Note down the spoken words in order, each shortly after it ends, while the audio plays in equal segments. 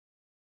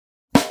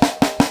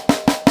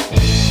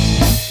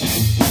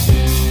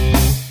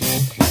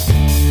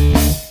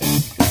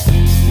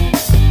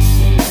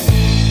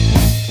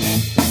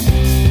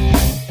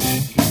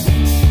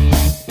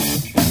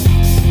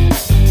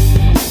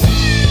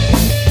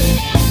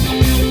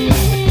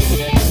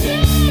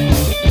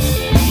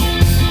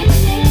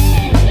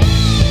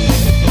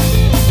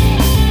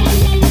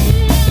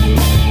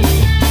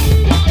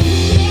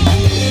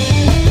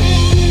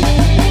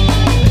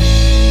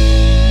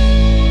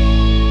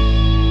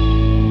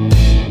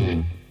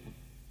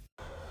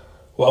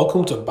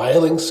Welcome to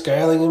Bailing,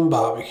 Scaling and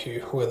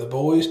Barbecue, where the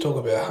boys talk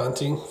about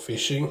hunting,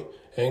 fishing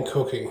and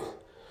cooking.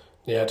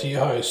 Now to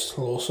your host,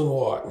 Lawson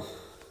White.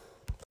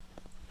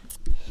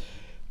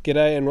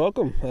 G'day and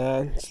welcome.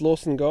 It's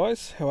Lawson,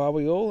 guys. How are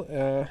we all?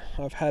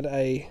 I've had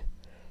a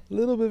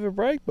little bit of a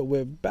break, but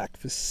we're back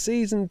for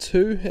Season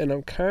 2 and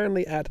I'm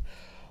currently at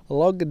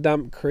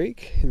Loggadump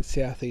Creek in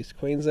southeast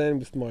Queensland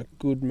with my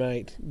good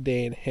mate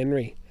Dan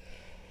Henry.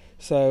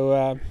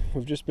 So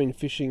we've just been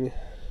fishing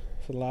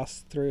for the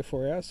last 3 or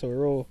 4 hours, so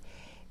we're all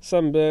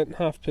sunburnt,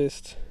 half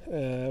pissed.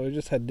 We've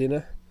just had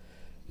dinner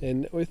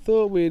and we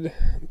thought we'd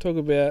talk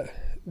about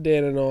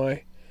Dan and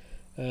I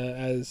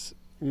as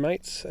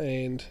mates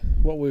and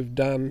what we've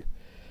done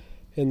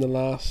in the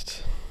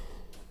last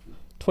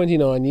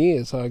 29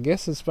 years, I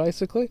guess it's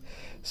basically.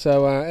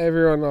 So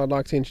everyone, I'd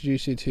like to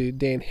introduce you to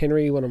Dan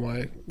Henry, one of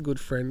my good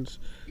friends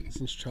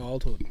since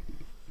childhood.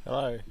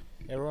 Hello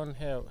everyone,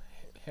 how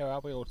are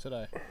we all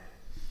today?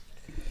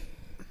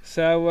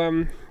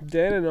 So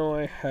Dan and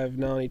I have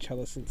known each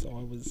other since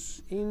I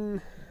was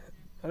in,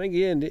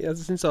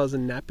 since I was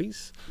in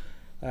nappies.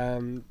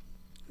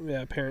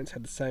 Our parents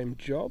had the same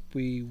job.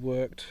 We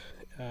worked,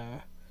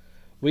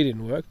 we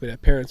didn't work, but our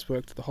parents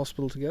worked at the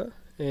hospital together,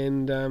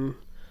 and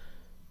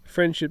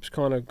friendship's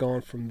kind of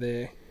gone from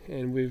there.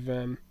 And we've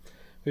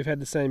had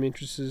the same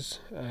interests as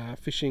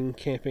fishing,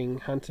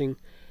 camping, hunting,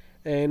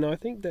 and I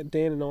think that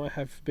Dan and I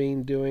have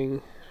been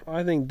doing.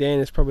 I think Dan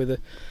is probably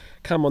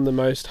come on the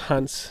most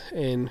hunts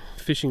and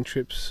fishing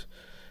trips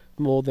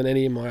more than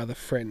any of my other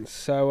friends.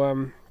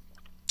 So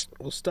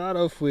we'll start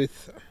off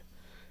with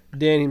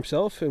Dan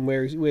himself and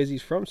where's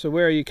he's from. So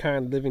where are you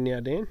currently living now,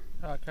 Dan?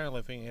 Currently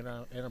living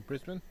in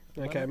Brisbane.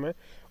 Okay, mate.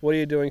 What are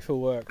you doing for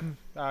work?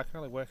 I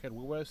currently work at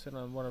Woolworths and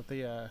I'm one of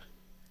the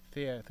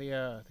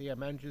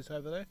managers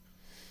over there.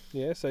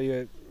 Yeah, so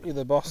you're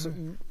the boss,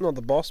 not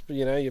the boss, but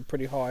you're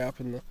pretty high up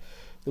in the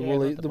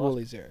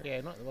Woolies area.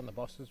 Yeah, not one of the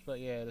bosses, but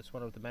yeah, just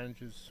one of the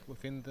managers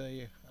within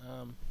the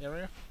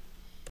area.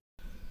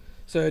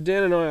 So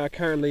Dan and I are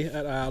currently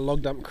at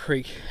Loggadump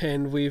Creek,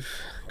 and we've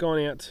gone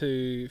out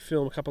to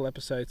film a couple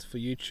episodes for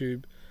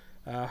YouTube.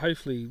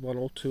 Hopefully 1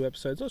 or 2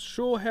 episodes. Not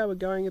sure how we're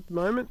going at the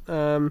moment.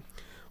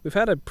 We've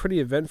had a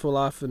pretty eventful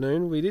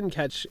afternoon. We didn't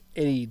catch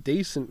any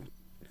decent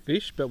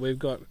fish, but we've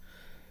got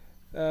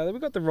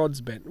the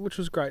rods bent, which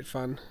was great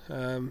fun.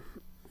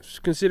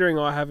 Considering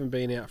I haven't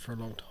been out for a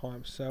long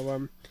time.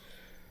 So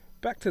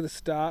back to the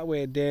start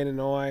where Dan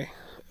and I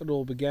it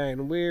all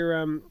began.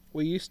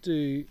 We used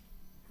to,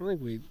 I don't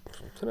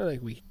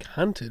think we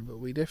hunted, but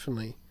we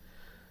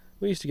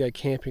used to go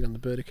camping on the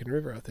Burdekin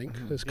River. I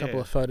think there's a couple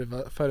of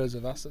photos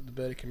of us at the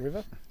Burdekin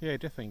River. Yeah,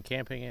 definitely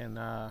camping, and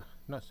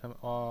not some.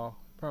 Probably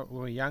when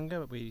we were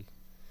younger, but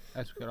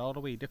as we got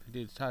older, we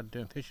definitely started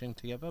doing fishing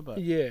together. But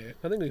yeah,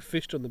 I think we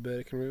fished on the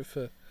Burdekin River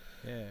for.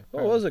 Yeah.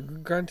 What was it?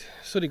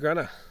 Sooty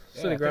Grunner.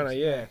 Sooty Grunner,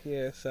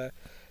 yeah. So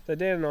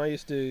Dan and I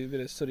used to do a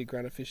bit of Sooty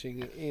Grunner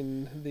fishing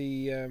in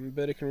the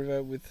Burdekin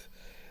River with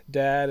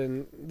Dad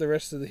and the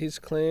rest of his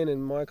clan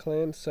and my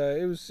clan. So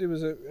it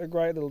was a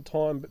great little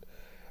time. But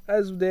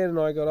as Dan and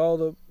I got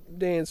older,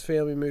 Dan's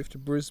family moved to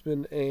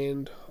Brisbane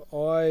and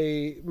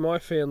my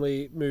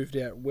family moved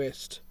out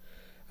west.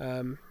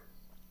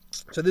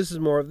 So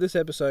this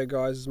episode,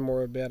 guys, is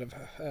more about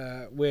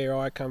where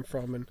I come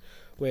from and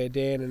where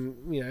Dan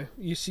and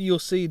you'll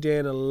see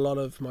Dan a lot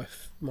of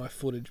my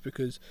footage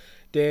because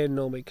Dan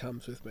normally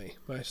comes with me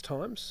most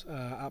times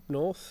up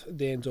north.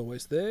 Dan's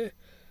always there.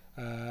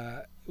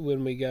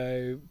 When we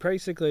go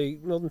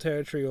basically Northern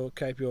Territory or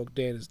Cape York,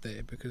 Dan is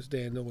there because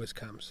Dan always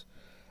comes.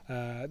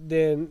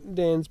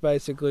 Dan's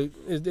basically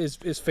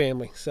is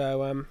family.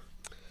 So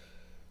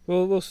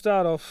we'll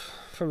start off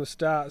from the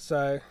start.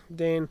 So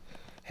Dan,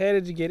 how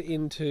did you get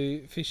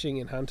into fishing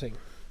and hunting?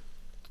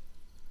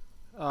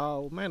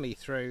 Mainly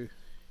through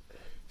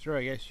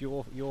I guess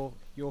your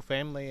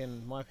family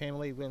and my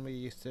family when we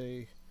used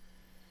to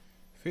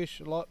fish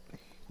a lot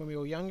when we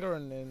were younger,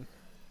 and then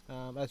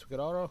as we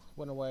got older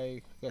went away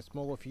I guess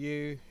more with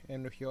you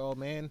and with your old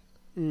man.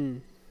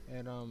 And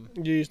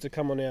you used to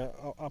come on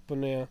up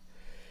on our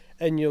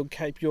annual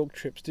Cape York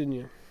trips, didn't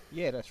you?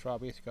 Yeah, that's right.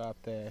 We used to go up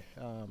there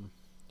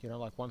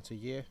like once a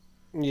year.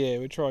 Yeah,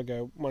 we try to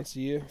go once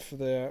a year for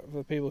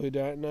the people who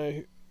don't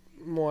know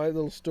my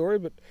little story,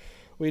 but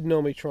we'd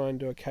normally try and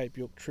do a Cape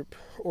York trip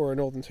or a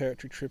Northern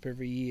Territory trip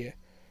every year.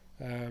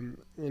 And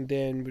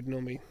Dan would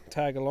normally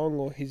tag along,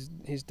 or his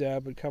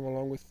dad would come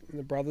along with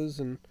the brothers,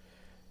 and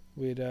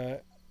we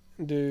did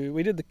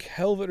the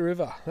Calvert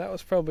River. That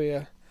was probably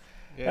a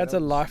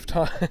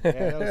lifetime.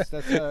 Yeah,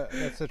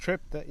 that's a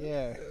trip that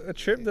a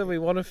trip that we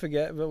want to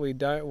forget, but we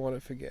don't want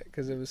to forget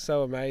because it was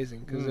so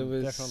amazing. Because it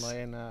was definitely,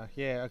 and I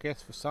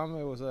guess for some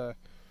it was a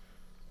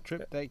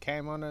trip they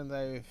came on and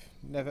they've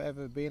never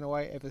ever been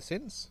away ever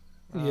since.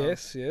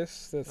 Yes,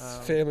 that's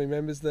family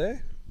members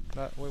there.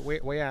 But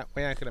we aren't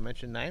going to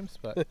mention names,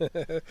 but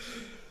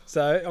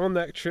so on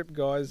that trip,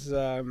 guys,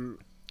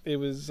 it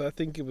was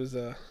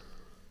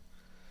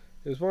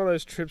one of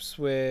those trips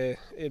where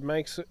it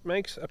makes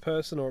a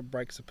person or it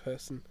breaks a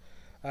person.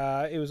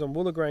 It was on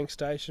Wollongong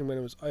Station when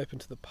it was open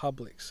to the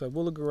public. So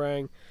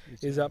Wollongong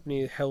is up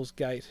near Hell's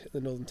Gate in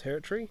the Northern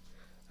Territory.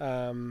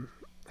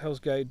 Hell's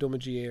Gate,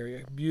 Dormagee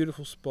area.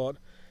 Beautiful spot.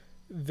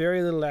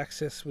 Very little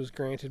access was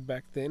granted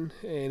back then,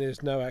 and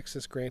there's no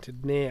access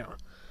granted now.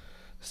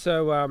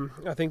 So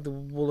I think the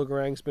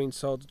Wollongong's been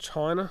sold to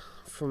China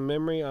from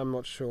memory. I'm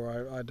not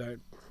sure. I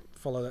don't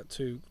follow that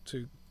too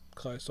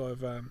close.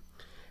 I've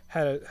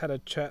had a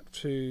chat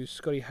to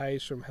Scotty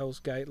Hayes from Hell's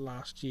Gate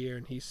last year,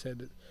 and he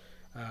said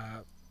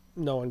that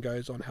no one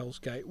goes on Hell's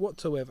Gate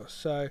whatsoever.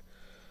 So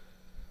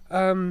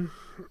I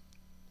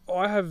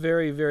have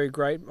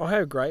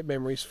great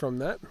memories from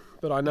that,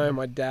 but I know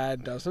my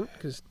dad doesn't,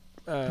 because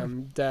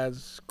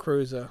Dad's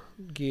cruiser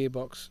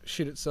gearbox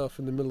shit itself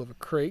in the middle of a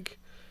creek,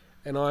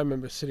 and I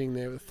remember sitting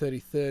there with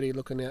 30-30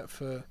 looking out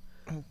for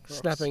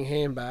snapping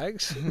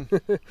handbags.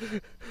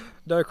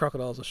 No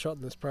crocodiles are shot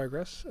in this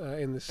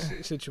in this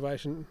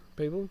situation,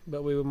 people,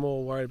 but we were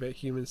more worried about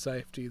human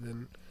safety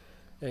than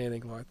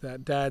anything like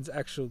that. Dad's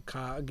actual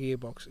car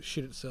gearbox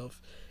shit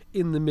itself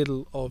in the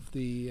middle of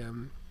the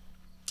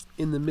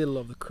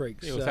creek.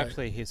 It was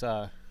actually his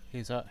drive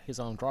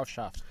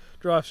shaft.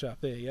 Drive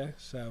shaft, there you go.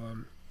 So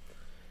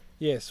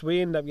yes, we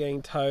ended up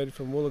getting towed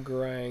from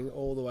Wollongong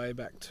all the way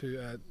back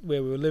to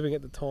where we were living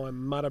at the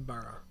time,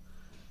 Muttaburra.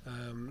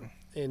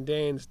 And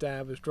Dan's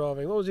dad was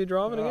driving. What was he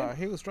driving again?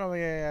 He was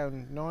driving a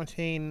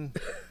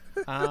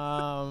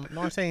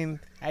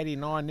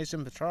 1989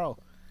 Nissan Patrol,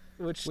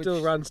 which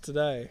still runs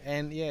today.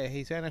 And yeah,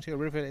 he's only actually a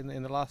river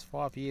in the last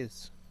 5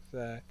 years.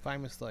 So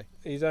famously,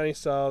 he's only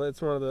sold.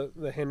 It's one of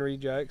the Henry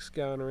jokes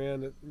going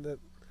around that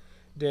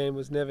Dan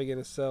was never going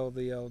to sell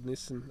the old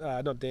Nissan.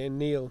 Not Dan,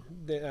 Neil,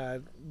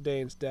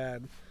 Dan's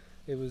dad.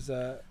 It was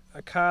a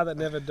car that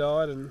never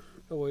died and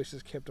always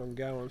just kept on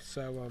going.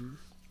 So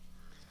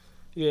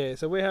yeah,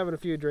 so we're having a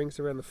few drinks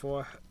around the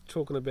fire,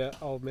 talking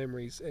about old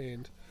memories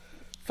and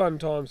fun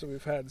times that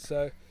we've had.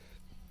 So,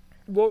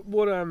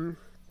 what are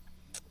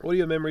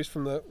your memories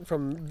from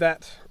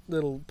that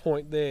little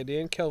point there,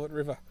 Dan? Calvert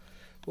River,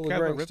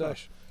 Calvert River.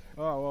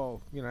 Oh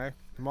well,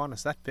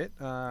 minus that bit.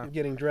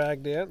 Getting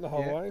dragged out the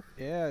whole way.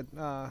 Yeah,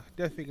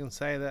 definitely can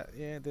say that.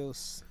 Yeah, there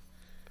was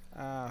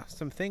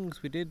some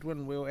things we did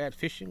when we were out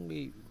fishing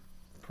we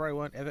probably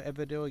won't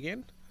ever do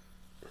again.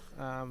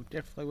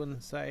 Definitely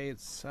wouldn't say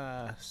it's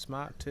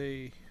smart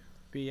to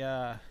be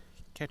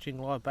catching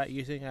live bait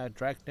using a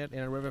drag net in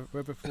a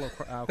river full of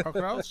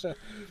crocodiles.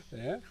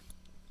 Yeah,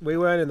 we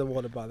weren't in the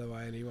water, by the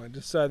way, anyway.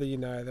 Just so that you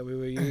know that we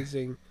were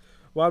using.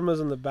 One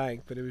was on the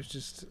bank, but it was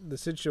just the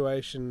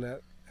situation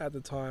that at the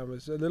time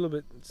was a little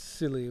bit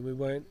silly, and we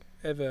won't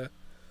ever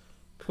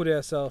put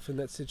ourselves in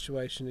that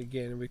situation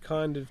again. And we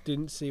kind of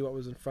didn't see what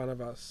was in front of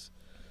us,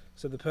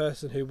 so the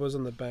person who was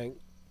on the bank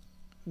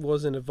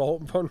was in a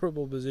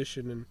vulnerable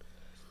position,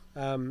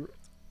 and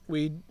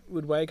we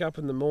would wake up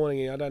in the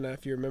morning, and I don't know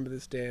if you remember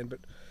this, Dan, but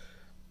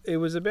it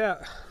was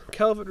about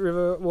Calvert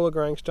River,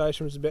 Wollongong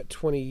Station was about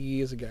 20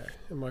 years ago.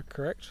 Am I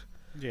correct?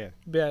 Yeah.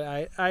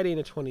 About 18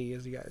 or 20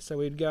 years ago. So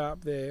we'd go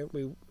up there,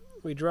 we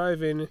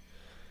drove in. It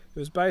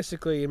was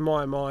basically, in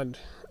my mind,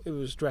 it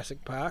was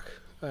Jurassic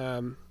Park.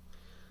 Because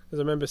I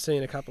remember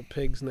seeing a couple of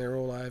pigs and they were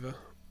all over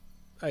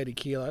 80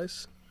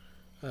 kilos.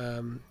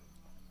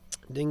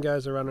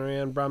 Dingoes are running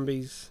around,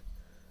 brumbies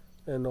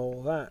and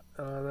all that.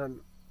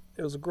 And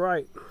it was a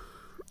great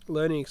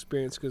learning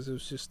experience because it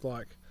was just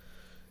like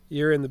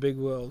you're in the big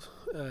world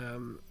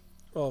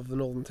of the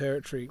Northern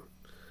Territory.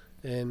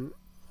 And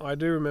I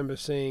do remember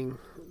seeing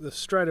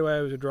straight away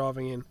as we were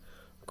driving in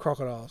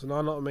crocodiles, and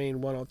I don't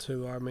mean one or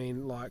two, I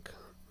mean like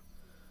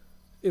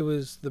it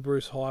was the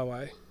Bruce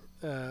Highway.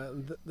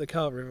 The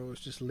Calvert River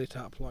was just lit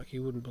up like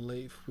you wouldn't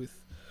believe,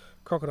 with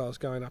crocodiles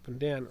going up and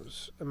down. It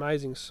was an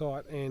amazing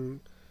sight,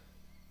 and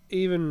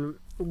even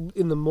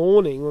in the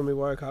morning when we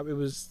woke up,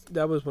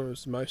 that was when it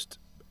was most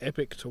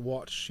epic to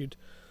watch.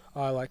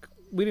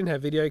 We didn't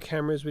have video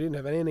cameras, we didn't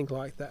have anything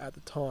like that at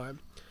the time,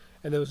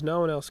 and there was no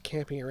one else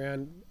camping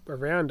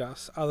around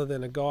us other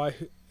than a guy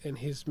and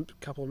his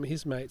couple of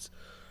his mates.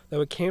 They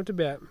were camped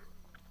about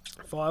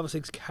 5 or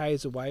 6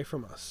 k's away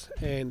from us,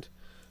 and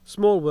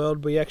small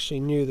world, we actually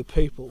knew the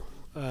people,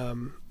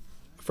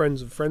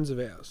 friends of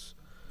ours,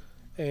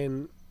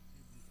 and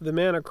the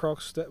amount of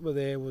crocs that were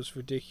there was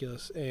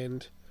ridiculous.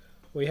 And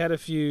we had a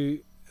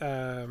few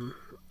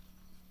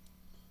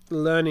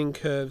learning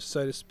curves,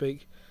 so to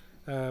speak.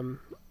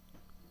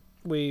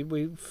 We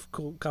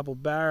caught a couple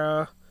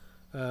barra,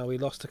 we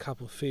lost a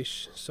couple of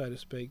fish, so to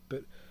speak.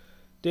 But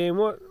Dan,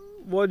 what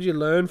did you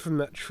learn from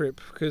that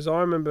trip? Because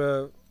I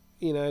remember,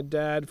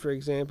 Dad, for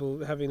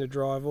example, having to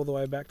drive all the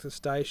way back to the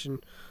station,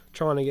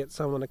 trying to get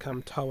someone to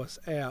come tow us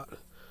out.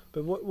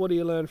 But what do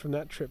you learn from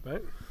that trip,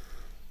 mate?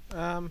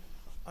 I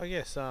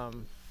guess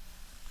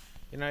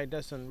it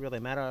doesn't really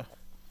matter.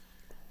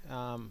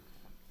 What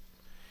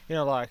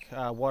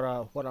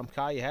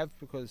car you have,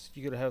 because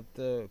you could have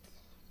the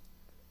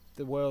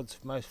world's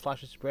most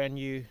flashiest brand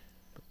new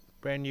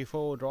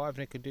 4-wheel drive,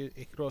 and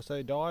it could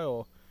also die,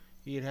 or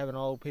you'd have an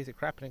old piece of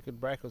crap and it could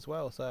break as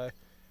well. So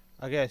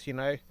I guess you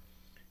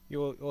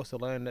also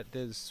learn that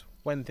there's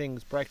when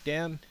things break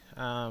down,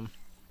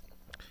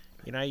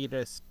 you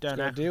just don't Got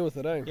to act. deal with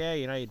it, eh? Yeah,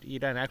 you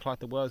don't act like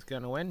the world's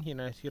going to win. You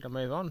got to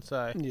move on.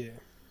 So Yeah.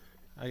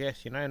 I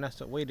guess and that's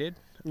what we did.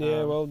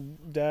 Yeah, well,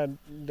 Dad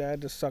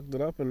just sucked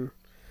it up and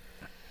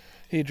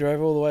he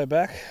drove all the way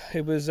back.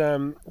 It was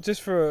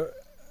just for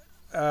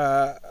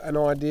an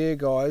idea,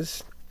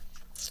 guys.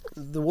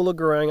 The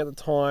Wollongong at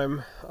the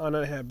time, I don't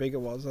know how big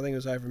it was. I think it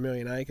was over 1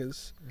 million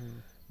acres.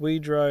 We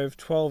drove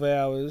 12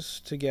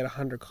 hours to get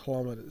 100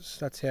 kilometres.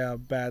 That's how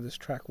bad this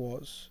track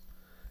was.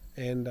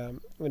 And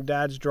when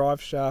Dad's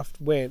drive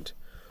shaft went,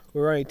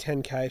 we were only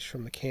 10 k's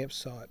from the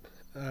campsite.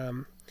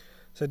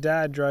 So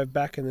Dad drove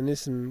back in the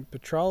Nissan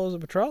Patrol. Was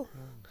it Patrol?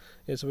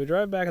 Yeah, so we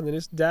drove back in the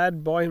Nissan.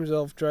 Dad by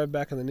himself drove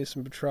back in the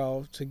Nissan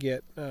Patrol to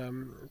get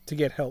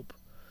help,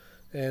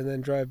 and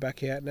then drove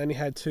back out. And only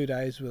had 2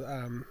 days with.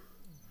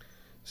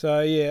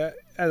 So yeah,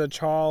 as a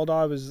child,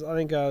 I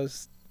think I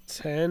was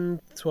 10,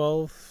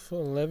 12,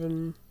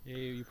 11. Yeah,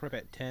 you're probably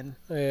about 10.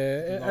 Yeah,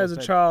 as an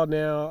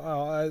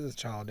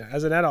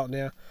adult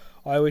now,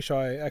 I wish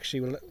I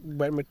actually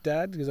went with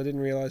Dad because I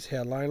didn't realise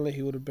how lonely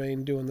he would have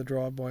been doing the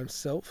drive by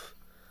himself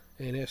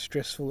and how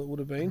stressful it would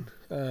have been.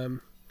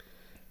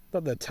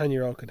 Not that a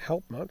 10-year-old could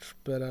help much,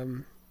 but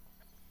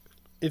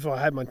if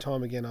I had my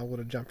time again, I would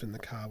have jumped in the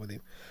car with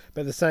him.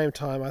 But at the same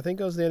time, I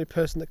think I was the only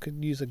person that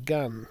could use a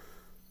gun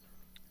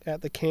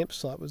at the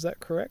campsite. Was that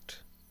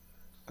correct?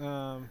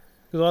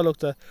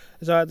 Because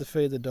as I had to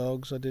feed the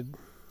dogs, I did.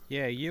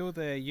 Yeah,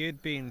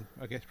 you'd been,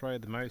 I guess, probably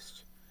the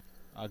most,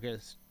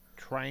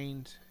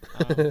 trained.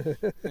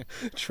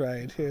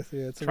 Trained, yes,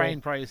 yeah.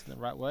 Trained probably isn't the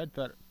right word,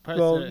 but had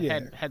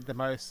the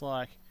most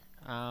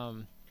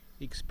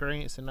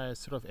experience in those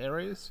sort of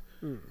areas.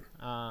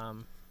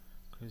 Because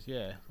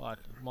like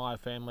my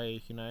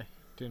family,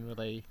 didn't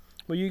really.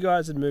 Well, you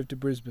guys had moved to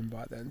Brisbane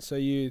by then, so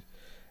you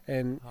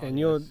and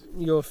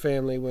your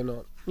family were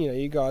not.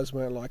 You guys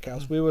weren't like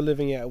us. We were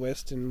living out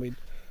west, and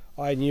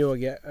I knew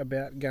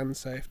about gun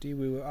safety.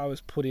 I was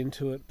put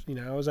into it.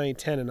 I was only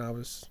 10, and I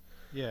was.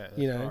 Yeah.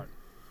 Right.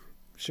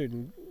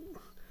 Shooting.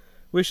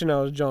 Wishing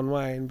I was John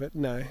Wayne, but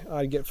no,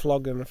 I'd get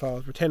flogged if I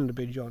was pretending to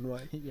be John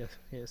Wayne.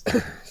 Yes.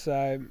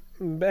 So,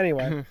 but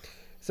anyway,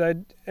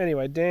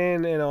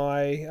 Dan and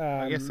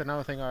I guess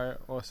another thing I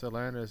also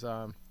learned is,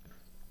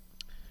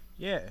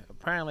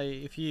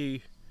 apparently if you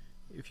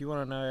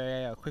want to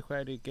know a quick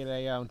way to get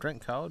a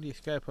drink cold, you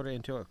just go put it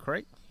into a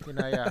creek,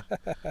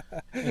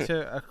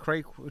 into a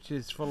creek which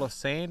is full of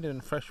sand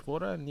and fresh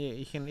water, and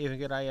you can even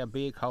get a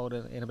beer cold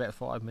in about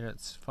 5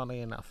 minutes. Funnily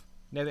enough,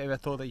 never ever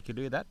thought that you could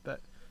do that, but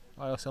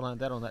I also learned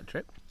that on that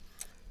trip.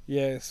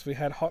 Yes, we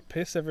had hot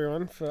piss,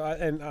 everyone,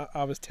 and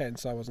I was 10,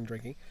 so I wasn't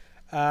drinking.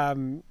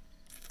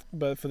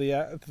 But for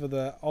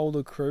the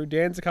older crew,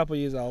 Dan's a couple of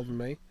years older than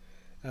me.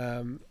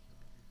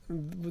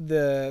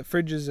 The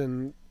fridges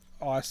and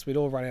ice, we'd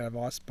all run out of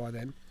ice by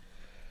then.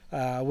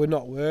 Were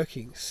not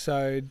working,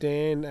 so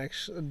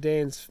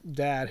Dan's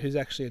dad, who's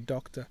actually a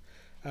doctor,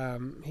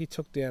 he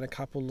took down a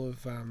couple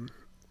of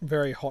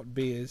very hot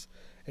beers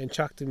and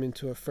chucked them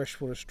into a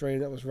freshwater stream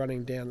that was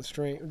running down the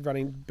stream,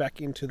 running back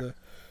into the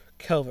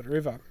Calvert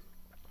River,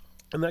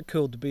 and that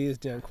cooled the beers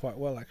down quite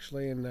well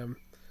actually. And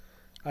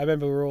I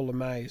remember we were all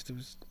amazed.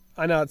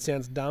 I know it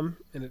sounds dumb,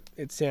 and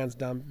it sounds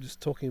dumb just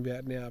talking about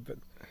it now, but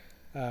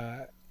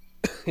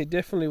it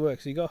definitely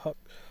works. You got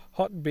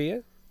hot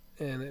beer,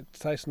 and it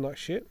tastes like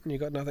shit, and you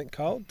got nothing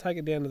cold. Take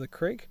it down to the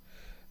creek,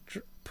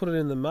 put it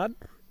in the mud,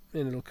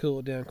 and it'll cool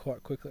it down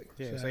quite quickly.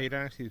 Yeah, so you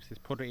don't actually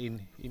just put it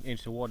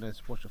into the water and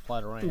just watch it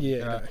float around.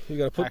 Yeah, you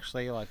got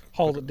to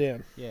hold it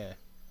down. Yeah,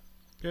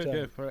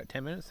 good for about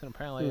 10 minutes, and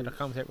apparently it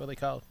comes out really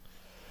cold.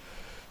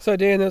 So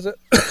Dan, there's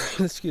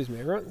excuse me,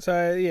 everyone.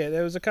 So yeah,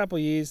 there was a couple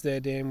of years there,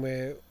 Dan,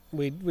 where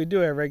we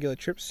do our regular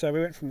trips. So we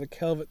went from the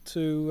Calvert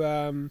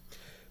to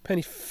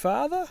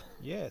Pennyfather.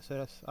 Yeah, so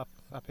that's up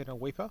in a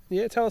Weeper.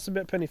 Yeah, tell us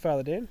about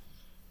Pennyfather, Dan.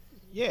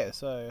 Yeah,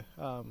 so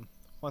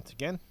once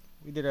again,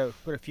 we did a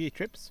few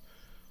trips.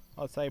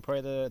 I'd say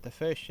probably the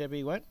first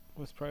Chevy went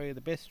was probably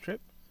the best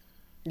trip.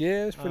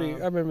 Yeah, it was pretty.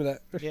 I remember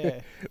that.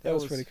 Yeah, that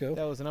was pretty cool.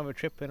 That was another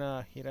trip, and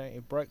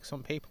it broke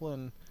some people,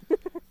 and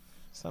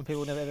some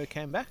people never ever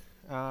came back.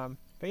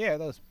 But yeah,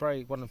 that was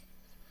probably one of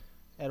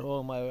out of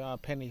all my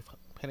Pennyfather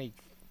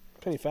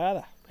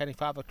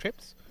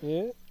trips.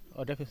 Yeah,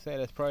 I'd definitely say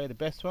that's probably the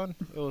best one.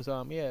 It was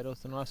it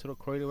was a nice little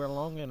crew that went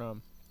along,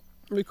 and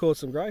we caught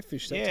some great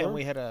fish that time. Yeah, and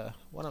we had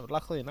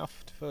luckily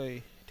enough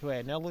to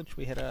our knowledge,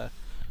 we had a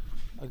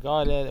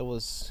guy there that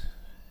was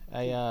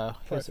a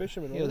pro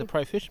fisherman. He was a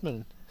pro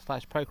fisherman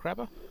 / pro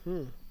crabber.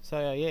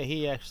 So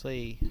he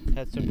actually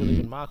had some really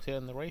good marks out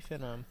in the reef,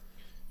 and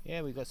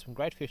we got some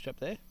great fish up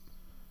there.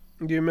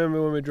 Do you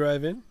remember when we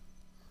drove in? Do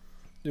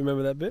you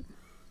remember that bit?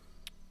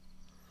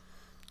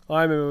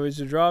 I remember we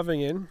were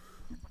driving in.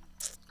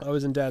 I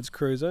was in Dad's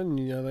cruiser, and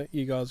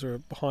you guys were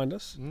behind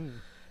us.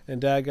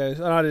 And Dad goes,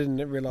 and I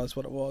didn't realise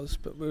what it was,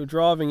 but we were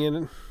driving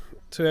in.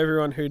 To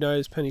everyone who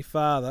knows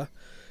Pennyfather,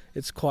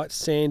 it's quite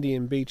sandy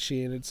and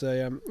beachy, and it's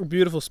a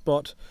beautiful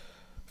spot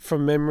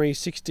from memory,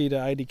 60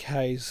 to 80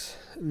 k's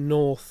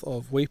north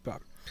of Weeper.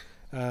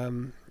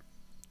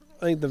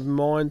 I think the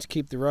mines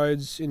keep the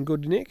roads in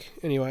good nick.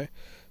 Anyway,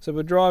 so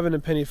we're driving to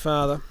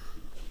Pennyfather,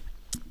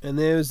 and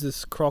there's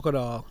this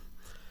crocodile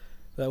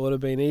that would have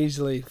been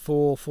easily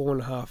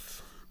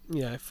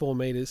 4.5, 4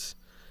 metres,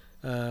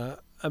 about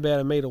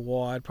a metre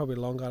wide, probably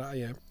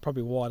longer,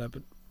 probably wider,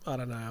 but I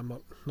don't know. I'm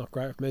not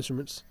great with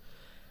measurements.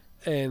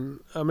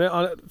 And I mean,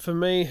 for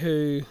me,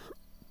 who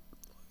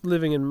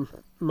living in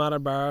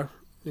Muttaburra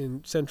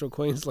in central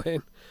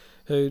Queensland,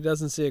 who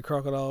doesn't see a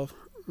crocodile,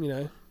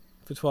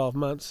 for 12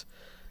 months,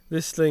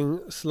 this thing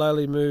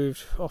slowly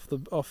moved off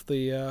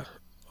the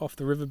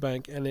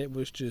riverbank, and it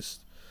was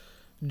just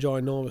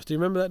ginormous. Do you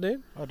remember that,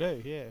 Dan? I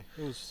do. Yeah,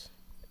 it was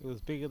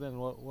bigger than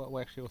what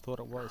we actually thought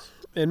it was.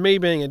 And me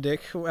being a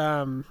dick,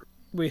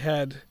 we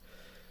had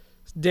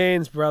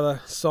Dan's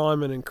brother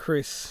Simon and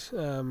Chris,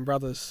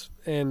 brothers,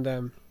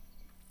 and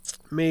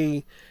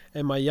me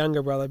and my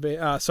younger brother,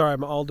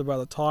 my older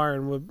brother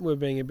Tyron, were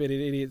being a bit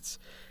idiots,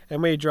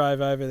 and we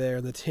drove over there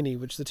in the tinny,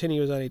 which the tinny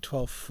was only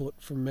 12 foot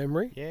from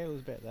memory. Yeah, it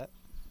was about that.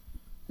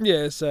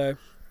 Yeah, so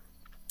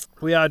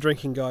we are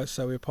drinking, guys,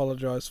 so we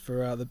apologise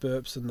for the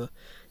burps and the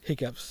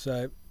hiccups.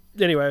 So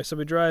anyway, so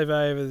we drove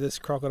over this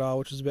crocodile,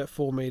 which was about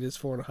 4 metres,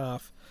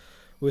 4.5,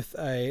 with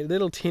a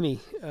little tinny,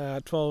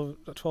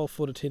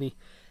 12-footer tinny,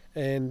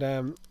 and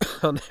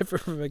I'll never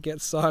forget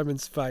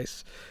Simon's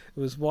face. It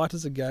was white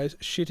as a ghost,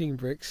 shitting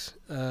bricks.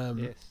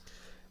 Yes.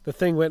 The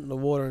thing went in the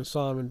water, and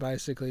Simon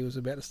basically was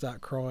about to start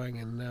crying,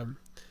 and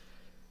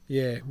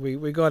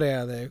we got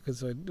out of there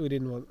because we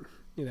didn't want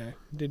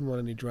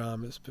any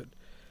dramas, but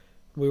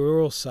we were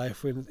all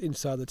safe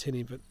inside the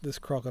tinny. But this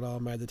crocodile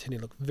made the tinny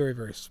look very,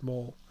 very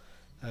small,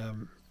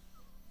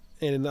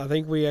 and I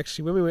think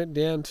when we went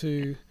down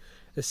to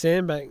the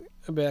sandbank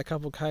about a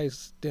couple of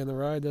k's down the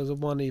road, there was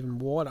one even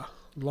wider,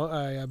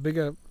 a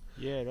bigger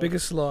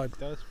slide.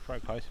 That was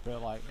pretty close, but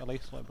at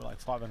least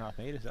 5.5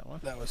 metres. That one.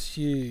 That was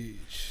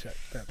huge.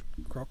 That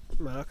croc,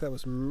 Mark. That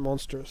was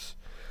monstrous.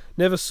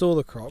 Never saw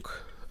the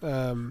croc,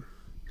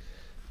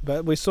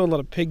 but we saw a lot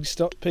of pigs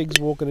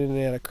walking in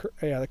and out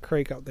of the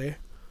creek up there.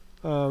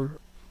 Hang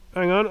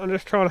on, I'm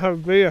just trying to have a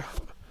beer.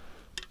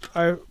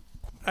 I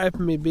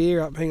open my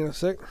beer up. Hang on a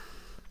sec.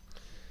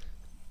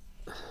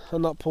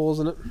 I'm not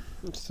pausing it.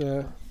 It's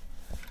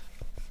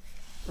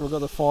we've got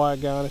the fire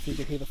going, if you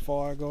can hear the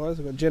fire, guys.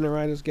 We've got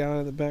generators going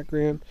in the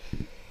background.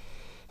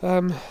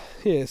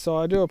 So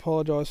I do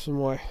apologise for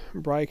my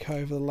break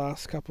over the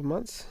last couple of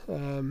months.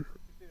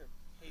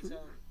 He's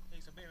a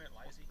bit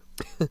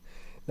lazy.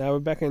 Now we're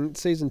back in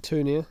season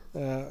 2 now.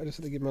 I just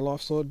had to get my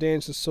life sorted.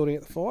 Dan's just sorting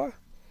out the fire.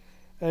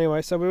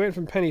 Anyway, so we went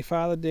from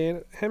Pennyfather.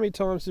 Dan, how many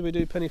times did we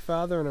do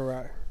Pennyfather in a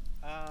row?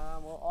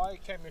 Well, I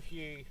came with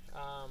you.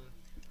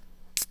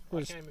 At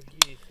least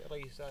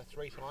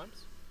 3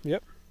 times.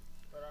 Yep.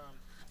 But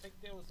I think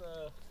there was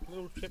a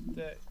little trip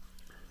that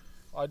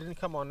I didn't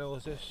come on. It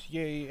was just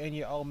you and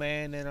your old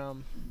man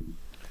and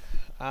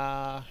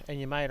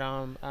your mate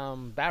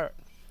Barrett.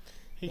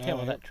 He came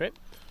on that trip.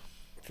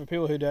 For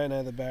people who don't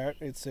know the Barrett,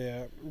 it's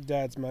our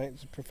dad's mate.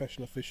 He's a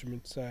professional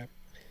fisherman. So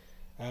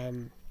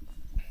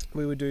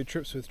we would do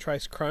trips with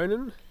Trace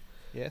Cronin.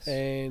 Yes.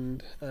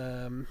 And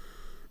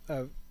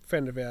a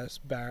friend of ours,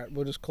 Barrett.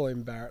 We'll just call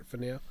him Barrett for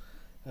now.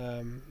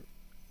 And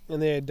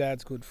they're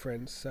Dad's good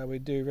friends. So we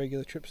do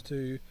regular trips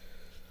to...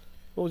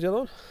 What was the other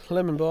one?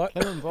 Lemon Bite.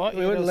 Lemon Bite.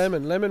 We went to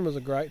Lemon. Lemon was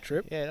a great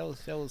trip. Yeah, that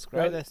was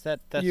great. Right.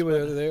 That's you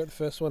were there at the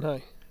first one,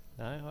 hey?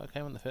 No, I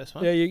came on the first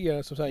one. Yeah,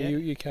 that's what I'm saying. Yeah.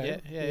 You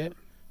came. Yeah.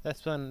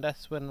 That's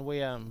when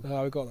we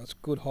Oh, we got those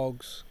good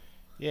hogs.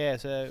 Yeah,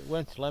 so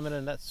went to Lemon,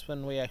 and that's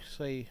when we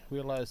actually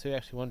realised who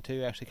actually wanted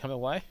to actually come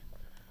away.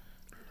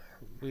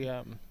 We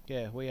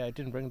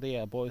didn't bring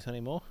the boys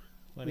anymore.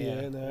 When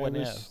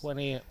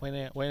he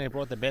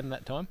brought the Ben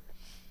that time,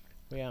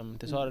 we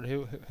decided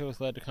who was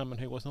allowed to come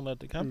and who wasn't allowed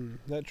to come.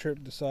 That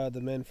trip decided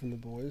the men from the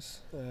boys.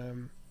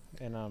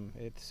 It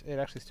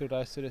actually still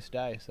does to this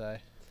day. So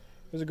it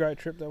was a great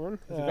trip, that one.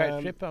 It was a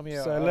great trip.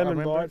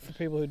 Lemon Bite, for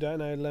people who don't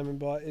know, Lemon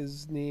Bite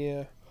is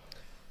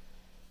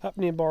up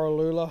near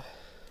Borroloola.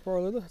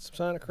 Borroloola, if I'm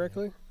saying it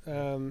correctly.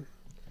 So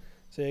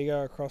you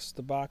go across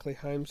the Barclay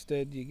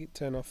Homestead, you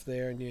turn off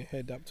there, and you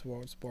head up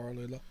towards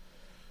Borroloola.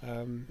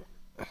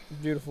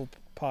 Beautiful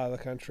part of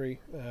the country.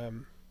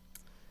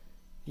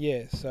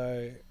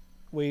 So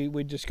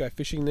we just go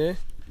fishing there.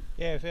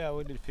 Yeah,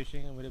 we did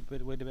fishing and we did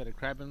a bit of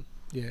crabbing.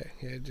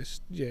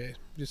 Just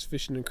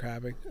fishing and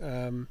crabbing.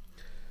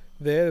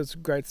 There's a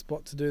great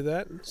spot to do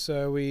that.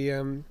 So we,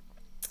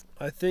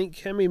 I think,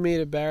 how many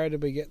metre barra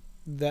did we get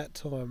that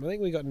time? I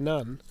think we got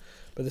none,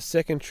 but the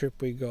second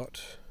trip we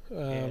got.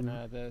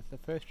 The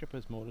first trip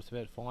was more just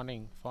about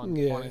finding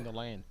the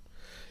land.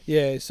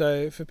 Yeah,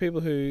 so for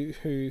people who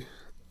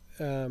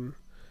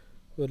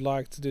would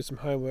like to do some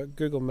homework,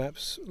 Google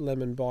Maps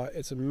Lemon Bite.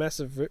 It's a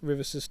massive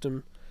river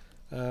system.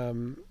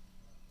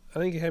 I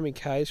think how many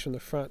k's from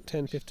the front?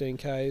 10, 15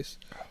 k's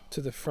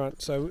to the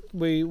front. So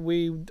I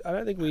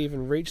don't think we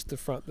even reached the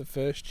front the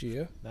first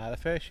year. No, the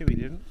first year we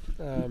didn't.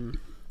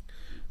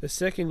 The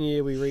second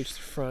year we reached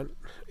the front,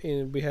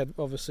 and we had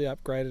obviously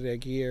upgraded our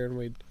gear, and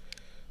we'd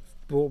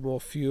brought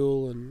more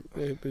fuel, and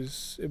it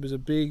was a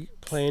big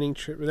planning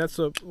trip. And that's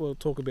what we'll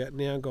talk about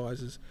now,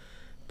 guys, is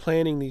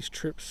planning these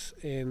trips.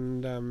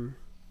 And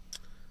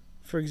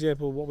for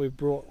example, what we've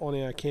brought on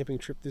our camping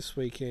trip this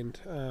weekend.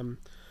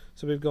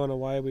 So we've gone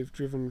away. We've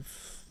driven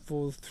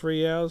for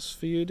 3 hours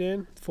for you,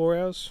 Dan. 4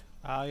 hours.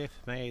 Yeah,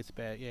 for me it's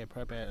about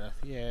probably about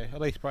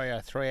at least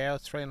probably 3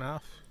 hours,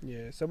 3.5.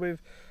 Yeah. So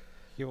we've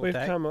We've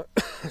come.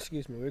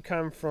 Excuse me. We've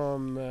come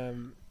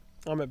from.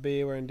 I'm at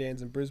Beerwah and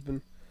Dan's in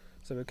Brisbane.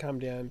 So we've come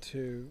down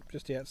to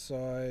just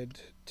outside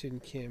Tin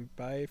Can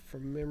Bay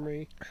from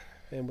memory,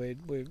 and we're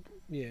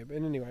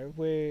And anyway,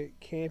 we're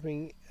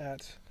camping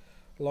at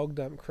Log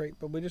Dump Creek,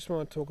 but we just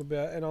want to talk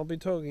about, and I'll be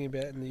talking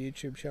about in the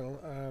YouTube channel,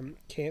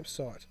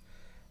 campsite.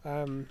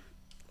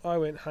 I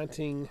went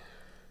hunting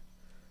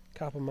a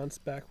couple of months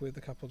back with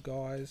a couple of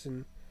guys,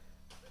 and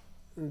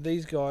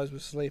these guys were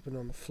sleeping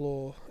on the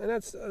floor, and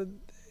that's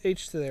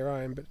each to their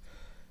own. But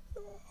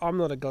I'm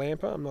not a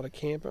glamper, I'm not a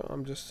camper,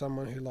 I'm just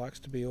someone who likes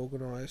to be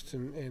organised,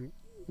 and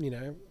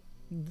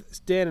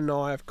Dan and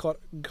I have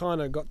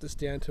kind of got this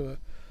down to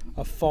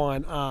a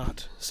fine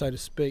art, so to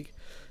speak.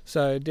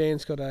 So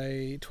Dan's got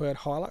a Toyota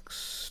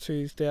Hilux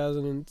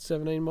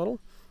 2017 model,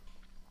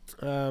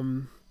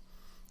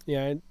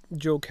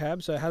 dual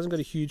cab, so it hasn't got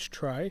a huge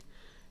tray,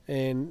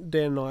 and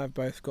Dan and I have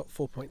both got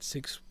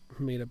 4.6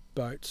 metre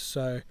boats,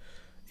 so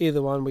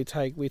either one we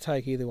take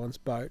either one's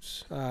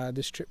boats.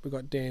 This trip we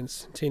got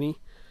Dan's tinny,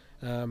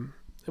 and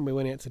we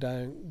went out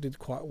today and did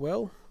quite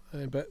well,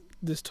 but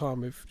this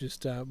time we've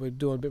just we're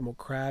doing a bit more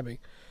crabbing.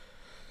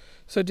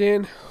 So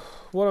Dan,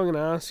 what I'm going to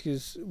ask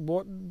is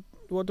what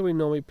do we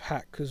normally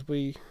pack, because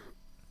we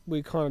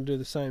kind of do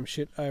the same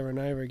shit over and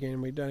over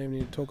again. We don't even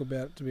need to talk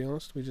about it, to be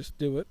honest. We just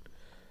do it.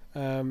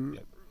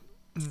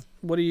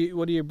 What do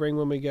you bring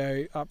when we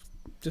go up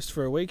just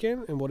for a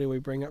weekend, and what do we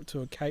bring up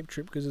to a Cape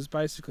trip, because it's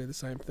basically the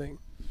same thing?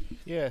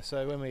 Yeah,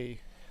 so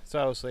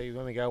obviously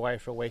when we go away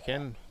for a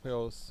weekend, we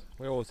always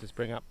just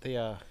bring up the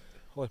Hilux.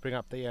 Always bring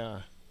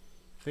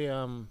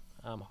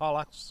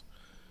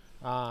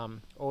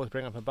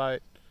up a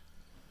boat.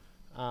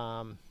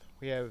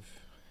 We have,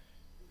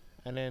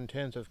 and then in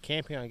terms of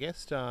camping, I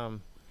guess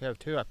we have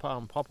two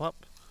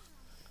pop-up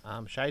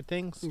shade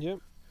things. Yep.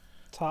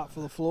 Tarp for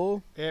the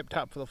floor. Yep,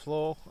 tarp for the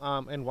floor.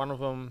 And one of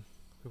them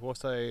we've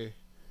also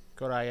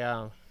got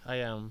a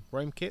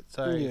room kit,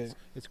 so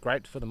it's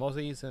great for the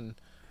mozzies, and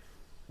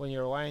when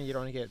you're away and you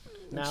don't want to get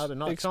nailed at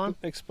night time.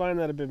 Explain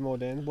that a bit more,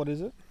 Dan. What is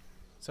it?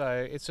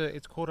 So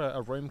it's called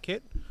a room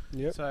kit.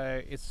 Yep.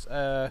 So it's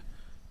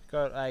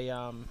got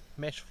a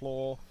mesh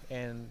floor,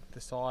 and the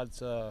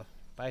sides are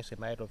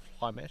basically made of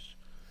fly mesh.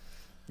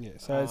 Yeah,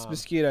 so it's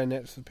mosquito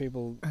nets for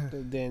people.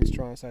 Dan's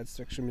trying to say it's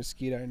extra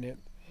mosquito net.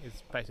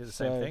 It's basically the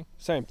same thing.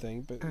 Same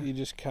thing, but you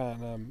just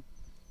can't.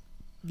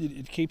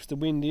 It keeps the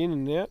wind in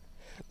and out.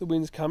 The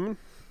wind's coming,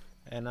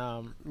 and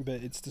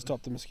but it's to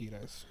stop the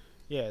mosquitoes.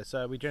 Yeah,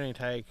 so we generally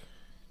take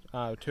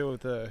two of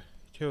the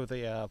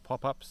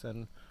pop-ups,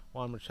 and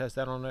one which has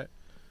that on it.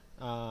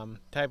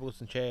 Tables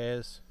and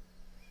chairs,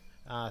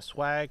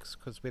 swags,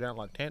 because we don't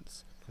like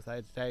tents because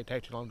they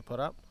take too long to put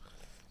up.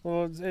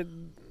 Well,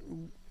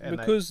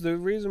 because the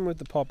reason with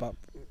the pop-up,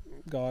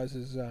 guys,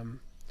 is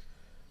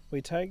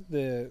we take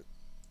the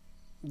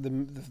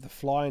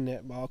fly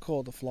net. Well, I'll call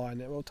it the fly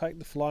net. We'll take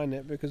the fly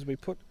net because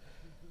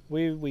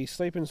we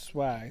sleep in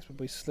swags, but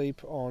we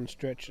sleep on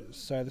stretchers.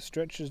 So the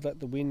stretchers let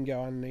the wind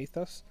go underneath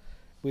us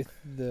with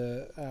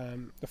the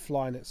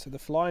fly nets. So the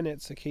fly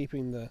nets are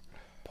keeping the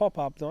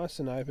pop-up nice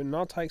and open. And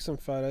I'll take some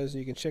photos, and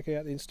you can check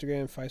out the Instagram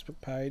and Facebook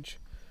page.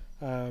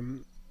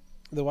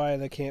 The way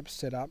the camp's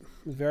set up,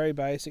 very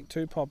basic.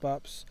 2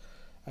 pop-ups,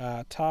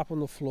 tarp on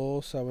the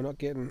floor, so we're not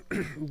getting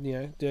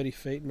dirty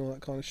feet and all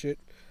that kind of shit.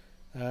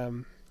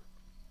 So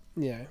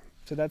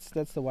that's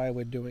the way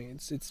we're doing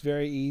it. It's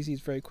very easy.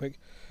 It's very quick.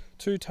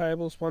 2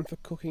 tables, one for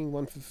cooking,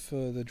 one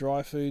for the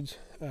dry foods,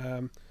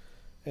 and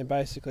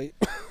basically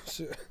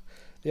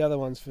the other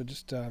one's for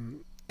just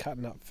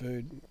cutting up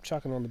food,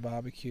 chucking on the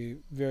barbecue.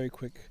 Very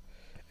quick.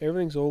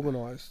 Everything's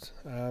organised.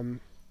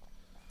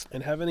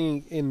 And have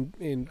everything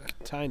in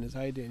containers,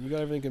 hey Dan? You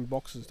got everything in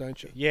boxes,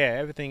 don't you? Yeah,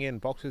 everything in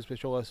boxes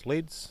with all those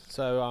lids.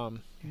 So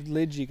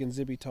lids you can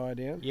zippy tie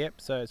down.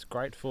 Yep. So it's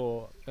great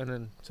for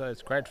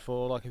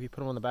like if you put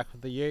them on the back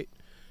of the ute.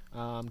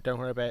 Don't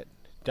worry about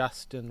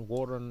dust and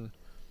water and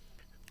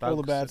bugs, all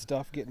the bad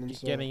stuff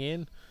getting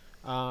in.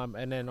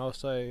 And then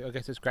also I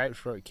guess it's great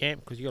for a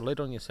camp because you got a lid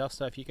on yourself.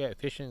 So if you go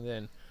fishing,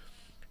 then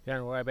you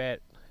don't worry about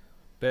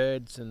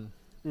birds and.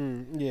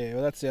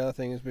 Well, that's the other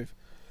thing is we've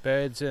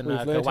goannas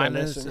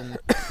and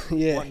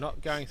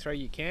whatnot going through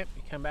your camp.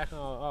 You come back and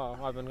I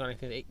haven't got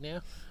anything to eat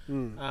now.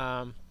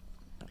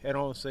 And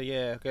also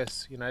I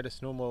guess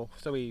just normal.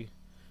 So if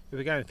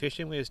we're going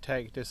fishing, we just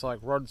take just like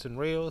rods and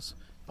reels.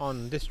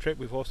 On this trip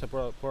we've also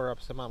brought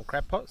up some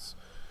crab pots.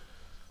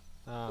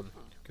 We're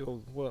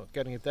going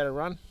to give that a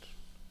run.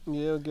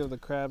 Yeah, we'll give the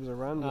crabs a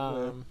run,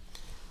 but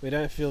we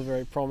don't feel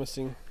very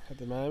promising at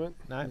the moment.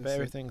 No, but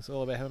everything's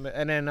all about having it.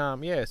 And then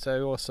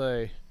so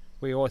also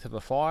we always have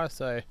a fire,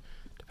 so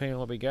depending on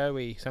where we go,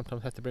 we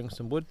sometimes have to bring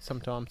some wood.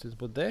 Sometimes there's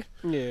wood there.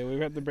 Yeah, we've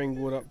had to bring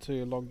wood up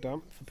to a log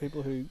dump for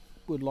people who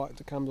would like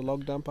to come to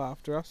log dump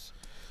after us.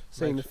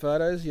 Seeing the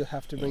photos, you'll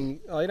have to bring.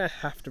 Oh, you don't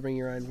have to bring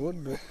your own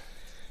wood, but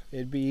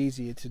it'd be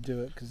easier to do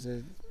it because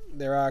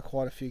there are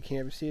quite a few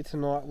campers here.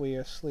 Tonight we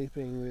are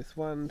sleeping with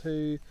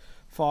 5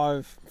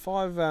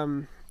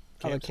 other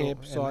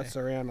campsites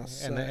around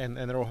us, and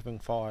they're all having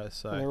fires.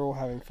 So they're all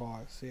having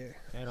fires, yeah.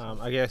 And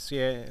I guess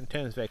in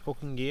terms of our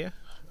cooking gear,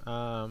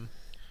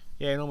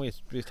 normally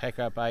we take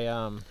up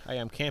a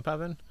camp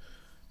oven,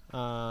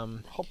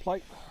 hot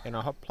plate, and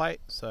a hot plate.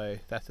 So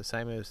that's the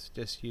same as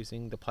just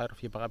using the plate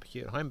off your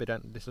barbecue at home. But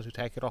don't just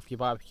take it off your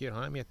barbecue at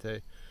home. You have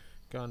to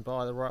go and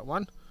buy the right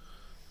one.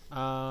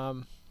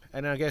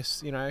 And I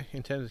guess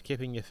in terms of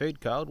keeping your food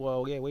cold,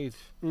 well, yeah, we've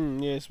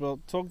yes. Well,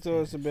 talk to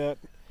us about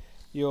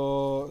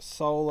your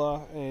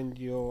solar and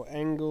your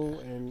angle,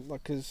 and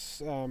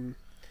because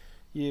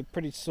you're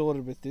pretty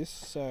sorted with this.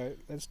 So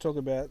let's talk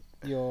about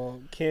your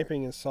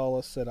camping and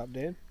solar setup,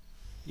 Dan.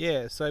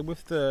 Yeah. So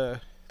with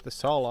the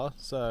solar,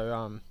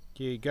 so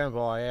you go and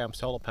buy a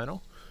solar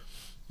panel.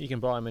 You can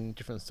buy them in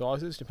different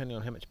sizes depending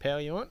on how much power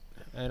you want.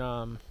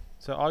 And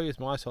so I use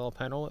my solar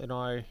panel, and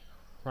I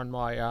run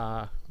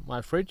my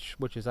my fridge,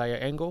 which is a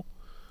angle.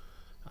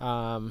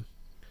 So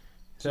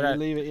you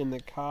leave it in the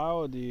car,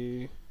 or do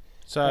you?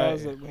 So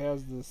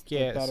how's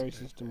the battery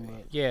system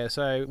work? Yeah,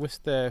 so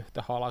with the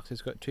Hilux,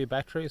 it's got 2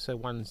 batteries. So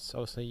one's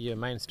obviously your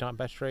main start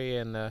battery,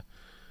 and the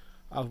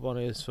other one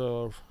is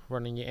for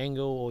running your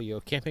angle or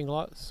your camping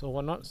lights or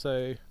whatnot.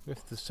 So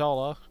with the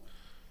solar,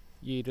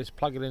 you just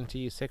plug it into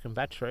your second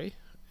battery,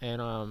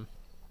 and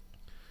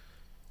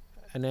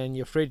then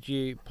your fridge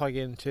you plug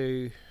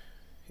onto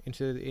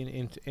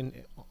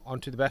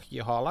the back of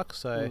your Hilux.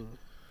 So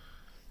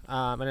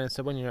and then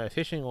so when you're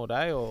fishing all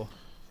day, or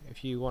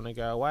if you want to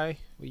go away,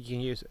 you can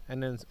use,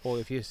 and then, or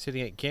if you're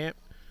sitting at camp,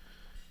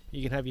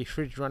 you can have your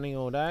fridge running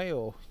all day,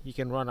 or you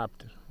can run up.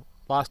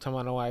 Last time I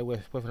went away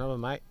with another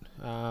mate,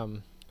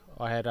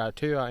 I had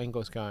 2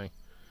 angles going,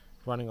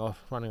 running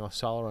off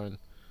solar, and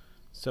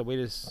so we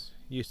just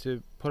used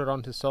to put it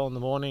onto solar in the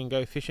morning and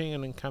go fishing,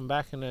 and then come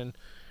back, and then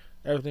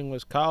everything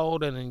was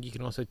cold, and then you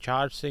can also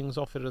charge things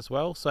off it as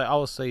well. So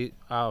obviously,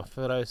 for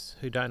those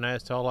who don't know,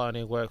 solar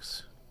only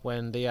works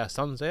when the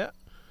sun's out.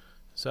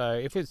 So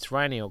if it's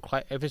raining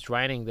if it's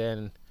raining,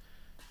 then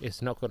it's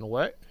not going to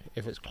work.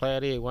 If it's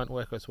cloudy, it won't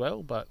work as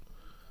well. But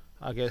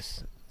I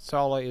guess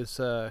solar is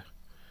a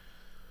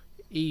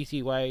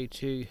easy way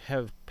to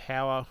have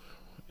power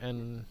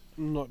and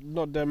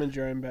not damage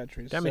your own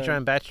batteries. Your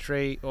own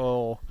battery,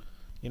 or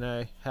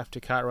have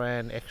to cart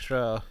around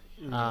extra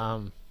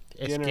generators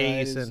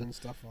skis and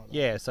stuff like that.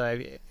 Yeah,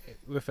 so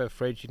with a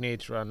fridge, you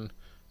need to run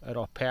it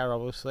off power,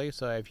 obviously.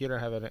 So if you don't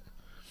have a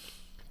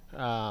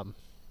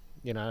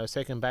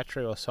second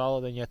battery or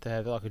solar, then you have to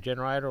have like a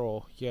generator,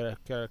 or you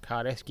gotta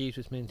cart skis,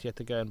 which means you have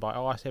to go and buy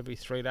ice every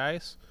 3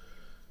 days.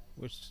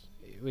 Which,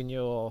 when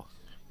you're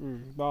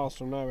miles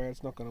from nowhere,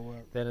 it's not going to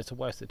work. Then it's a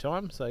waste of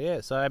time. So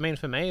yeah, so I mean,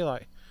 for me,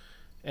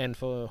 and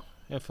for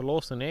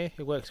Lawson there,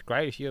 it works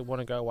great if you want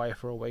to go away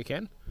for a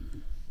weekend.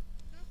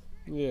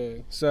 Yeah.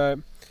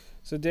 So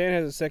Dan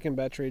has a second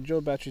battery, a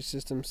dual battery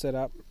system set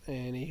up,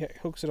 and he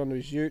hooks it onto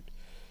his ute.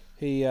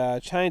 He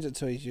changed it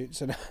to his ute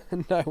so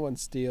no one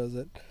steals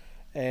it,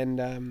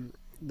 and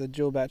the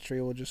dual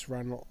battery will just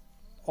run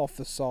off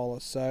the solar.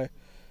 So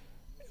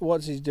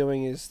what he's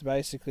doing is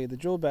basically the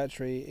dual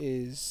battery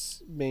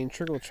is being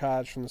trickle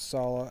charged from the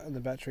solar, and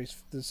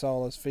the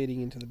solar is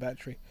feeding into the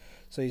battery.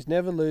 So he's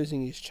never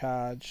losing his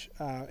charge,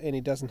 and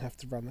he doesn't have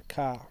to run the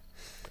car.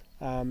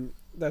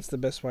 That's the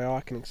best way I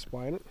can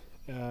explain it,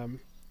 and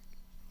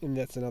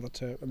that's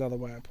another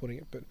way of putting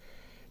it. But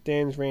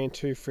Dan's ran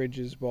 2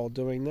 fridges while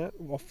doing that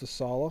off the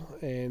solar,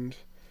 and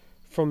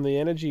from the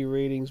energy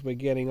readings we're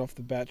getting off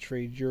the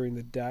battery during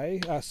the day,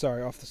 off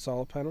the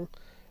solar panel,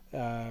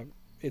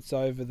 it's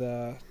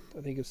over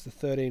I think it's the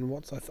 13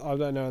 watts. I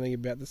don't know anything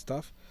about this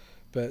stuff,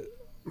 but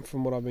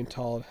from what I've been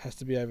told, it has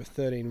to be over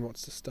 13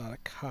 watts to start a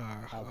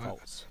car.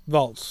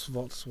 Volts,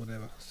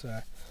 whatever. So,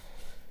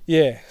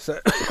 yeah,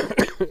 so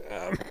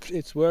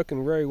it's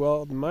working very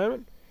well at the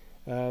moment.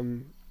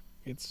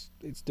 It's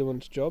doing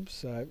its job.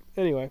 So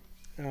anyway,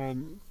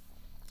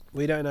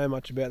 we don't know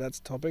much about that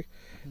topic.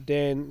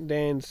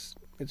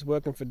 It's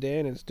working for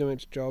Dan, and it's doing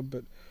its job.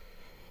 But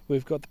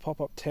we've got the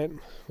pop-up tent.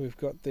 We've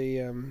got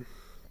the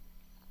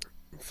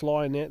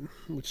fly net,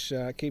 which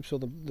keeps all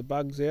the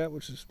bugs out,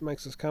 which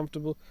makes us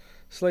comfortable.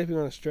 Sleeping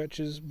on the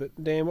stretchers.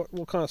 But Dan,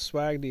 what kind of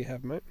swag do you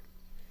have, mate?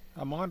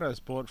 Mine was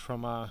bought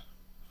from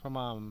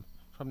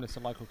this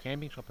local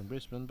camping shop in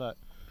Brisbane, but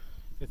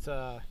it's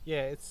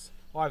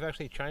I've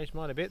actually changed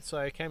mine a bit. So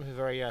it came with a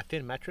very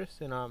thin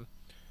mattress, and so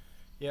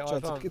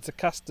it's a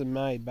custom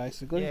made,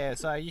 basically. Yeah,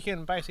 so you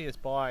can basically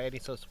just buy any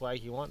sort of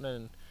swag you want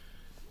and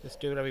just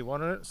do whatever you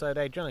want on it. So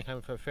they generally come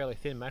with a fairly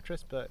thin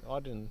mattress, but I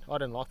didn't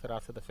like that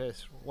after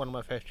one of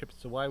my first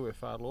trips away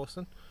with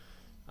Lawson,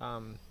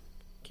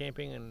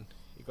 camping, and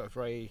it got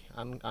very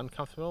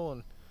uncomfortable,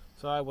 and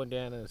so I went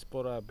down and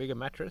bought a bigger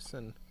mattress,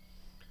 and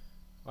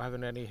I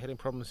haven't had any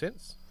problems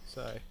since.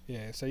 So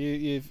Yeah, so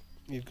you've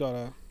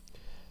got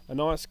a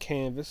nice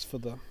canvas for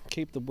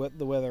keep the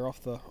weather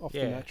off the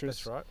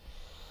mattress. that's right.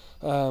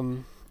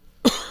 Um,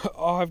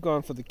 I've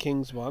gone for the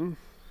Kings one.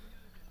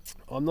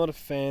 I'm not a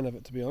fan of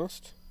it, to be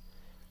honest.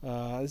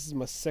 This is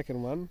my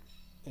second one,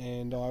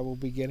 and I will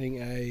be getting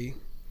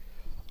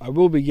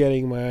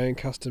my own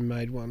custom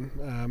made one.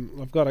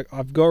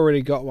 I've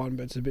already got one,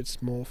 but it's a bit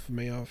small for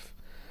me.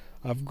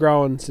 I've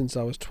grown since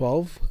I was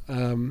 12,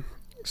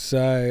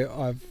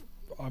 so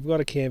I've got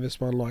a canvas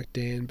one like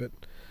Dan, but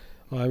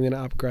I'm going to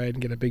upgrade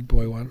and get a big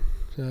boy one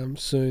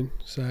soon.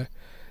 So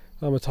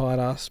I'm a tight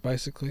ass,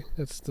 basically.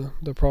 That's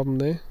the problem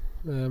there.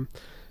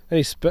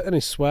 Any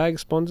swag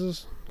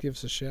sponsors? Give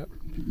us a shout.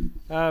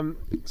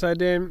 So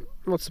Dan,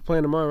 what's the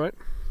plan tomorrow, mate?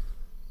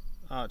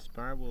 Oh,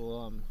 tomorrow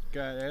we'll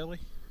go out early.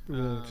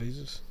 Oh,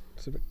 Jesus,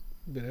 it's a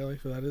bit early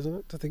for that, isn't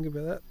it? To think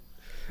about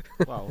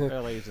that. Well,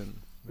 early isn't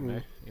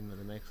into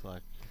the next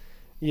like.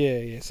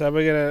 Yeah. So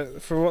we're gonna,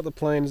 from what the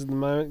plan is at the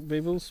moment,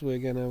 Beebles, we're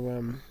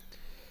gonna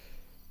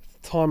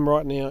time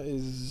right now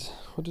is,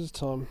 what is the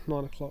time?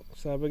 9 o'clock.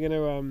 So we're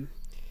gonna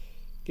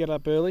get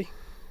up early,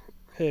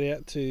 head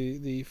out to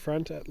the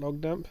front at Log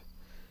Dump,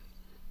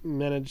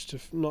 manage to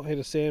not hit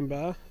a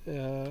sandbar,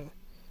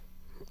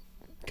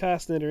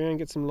 cast net around,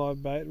 get some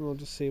live bait, and we'll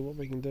just see what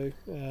we can do.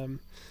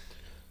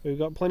 We've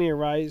got plenty of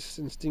rays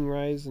and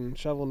stingrays and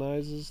shovel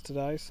noses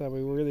today, so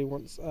we really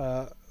want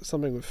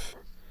something with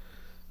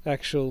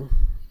actual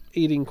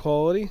eating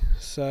quality.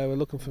 So we're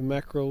looking for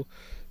mackerel,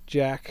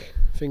 jack,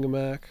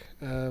 fingermark.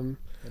 And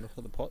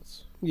for the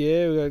pots.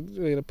 Yeah, we're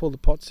going to pull the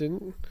pots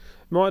in.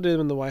 Might do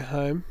them on the way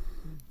home.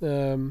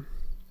 And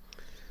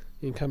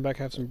come back,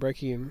 have some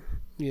brekkie,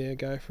 and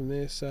go from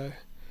there. So,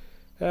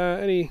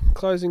 any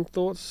closing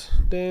thoughts,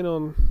 Dan,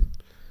 on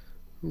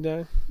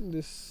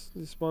this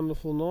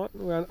wonderful night?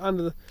 We're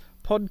under the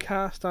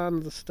podcast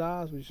under the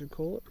stars, we should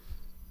call it.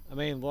 I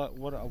mean, what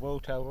I will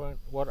tell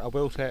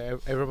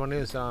everyone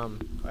is,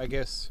 I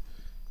guess,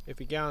 if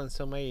you go in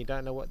somewhere you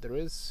don't know what there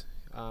is,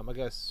 I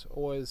guess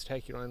always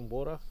take your own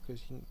water,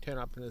 because you can turn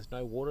up and there's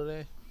no water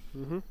there.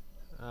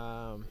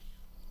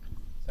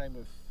 Same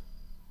with,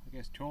 I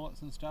guess,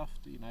 toilets and stuff.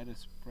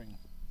 Just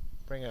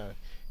bring a.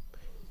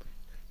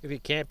 If you're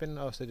camping,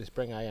 also just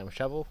bring a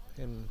shovel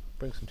and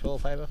bring some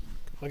toilet paper.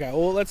 Okay,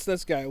 well let's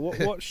go.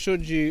 What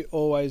should you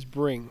always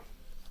bring,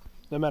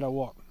 no matter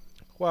what?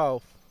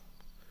 Well,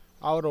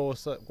 I would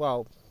also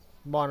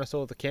minus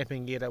all the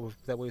camping gear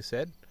that we've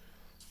said.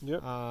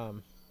 Yep.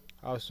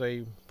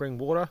 Obviously bring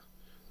water.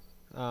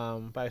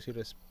 Basically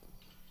just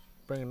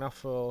bring enough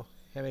for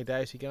how many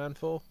days you're going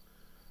for.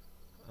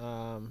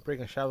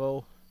 Bring a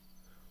shovel.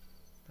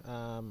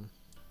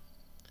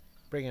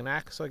 Bring an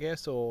axe, I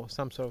guess, or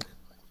some sort of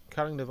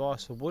cutting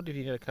device for wood if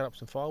you need to cut up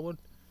some firewood.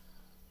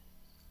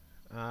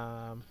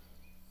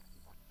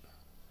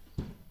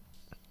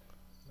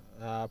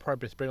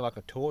 Probably just bring like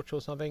a torch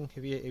or something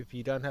if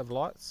you don't have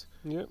lights.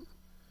 Yep.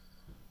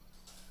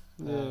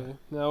 Yeah.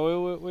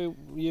 No,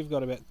 you've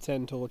got about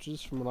 10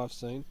 torches from what I've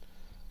seen.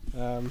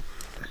 I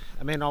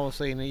mean,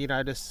 obviously,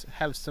 just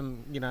have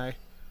some,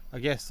 I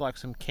guess like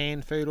some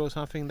canned food or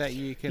something that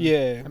you can.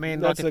 Yeah. I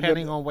mean, like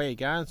depending on where you're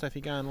going. So if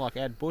you're going like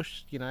out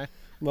bush,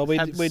 Well,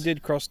 we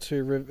did cross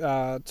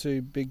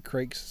two big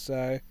creeks,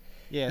 so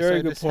yeah.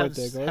 Very good point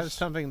there, guys. Have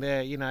something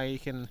there, you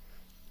can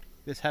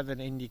just have it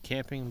in your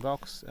camping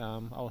box.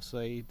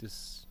 Obviously,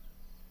 just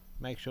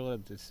make sure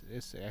that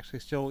it's actually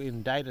still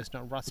in date. It's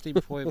not rusty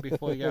before you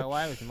go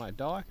away, because you might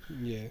die.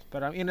 Yeah.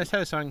 But just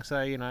have something so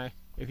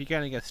if you're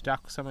going to get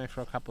stuck somewhere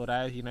for a couple of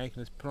days, you can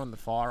just put on the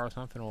fire or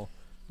something, or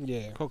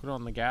cook it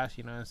on the gas,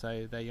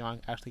 so that you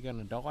aren't actually going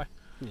to die.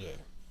 Yeah.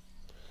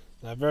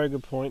 No, very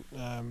good point.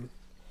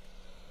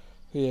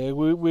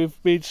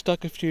 We've been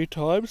stuck a few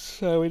times,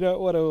 so we don't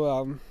want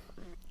to.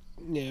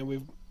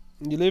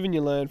 You live and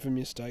you learn from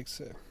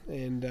mistakes,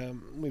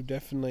 and we've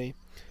definitely,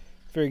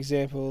 for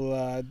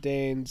example,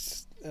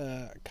 Dan's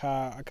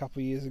car a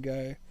couple of years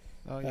ago.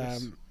 Oh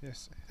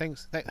yes.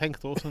 Thanks,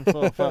 Thorsten,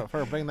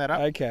 for bringing that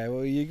up. Okay,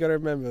 well you got to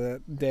remember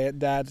that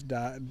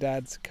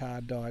Dad's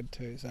car died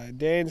too. So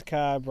Dan's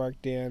car broke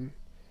down.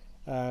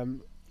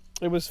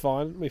 It was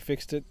fine. We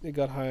fixed it. It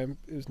got home.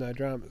 It was no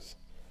dramas.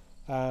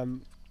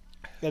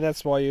 And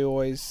that's why you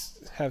always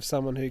have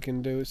someone who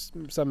can do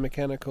some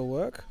mechanical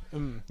work.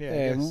 And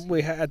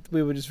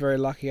we were just very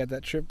lucky at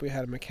that trip. We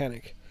had a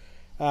mechanic.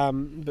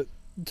 But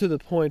to the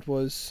point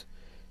was,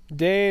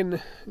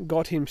 Dan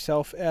got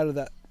himself out of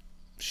that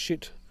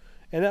shit,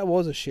 and that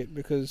was a shit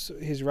because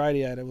his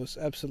radiator was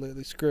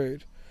absolutely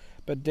screwed.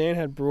 But Dan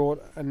had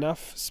brought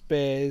enough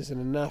spares and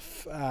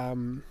enough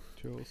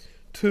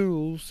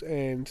tools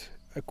and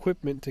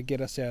equipment to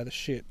get us out of the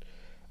shit.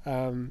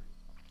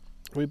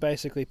 We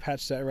basically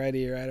patched that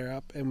radiator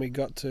up, and we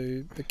got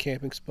to the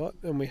camping spot,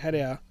 and we had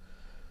our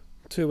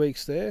 2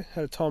 weeks there,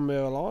 had a time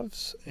of our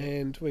lives,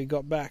 and we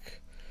got back.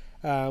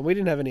 We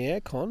didn't have any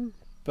aircon,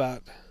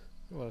 but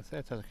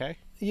that's okay.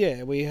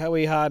 Yeah, we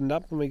hardened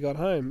up and we got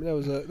home. That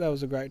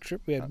was a great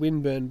trip. We had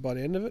windburn by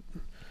the end of it.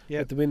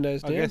 with the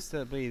windows down. I guess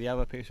that'd be the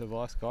other piece of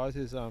advice, guys,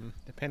 is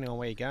depending on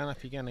where you're going,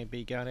 if you're going to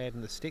be going out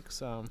in the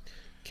sticks,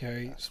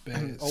 Carry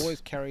spares. always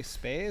carry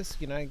spares.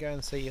 You know, go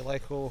and see your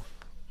local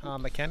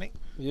mechanic.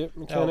 Yep,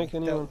 mechanic.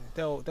 Anyone?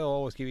 They'll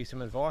always give you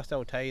some advice.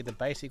 They'll tell you the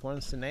basic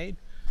ones to need.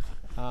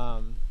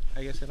 I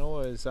guess, and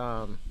always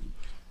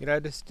you know,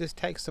 just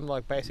take some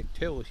like basic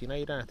tools. You know,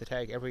 you don't have to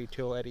take every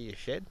tool out of your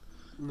shed.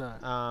 No.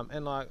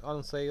 And like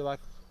honestly, like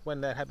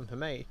when that happened for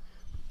me,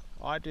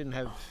 I didn't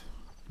have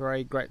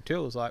very great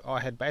tools. Like I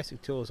had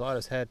basic tools. I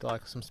just had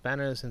like some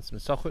spanners and some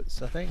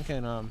sockets, I think,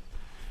 and I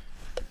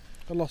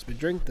lost my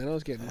drink then. I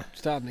was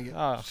starting to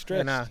get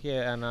stressed.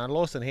 And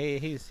Lawson here,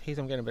 he's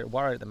I'm getting a bit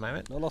worried at the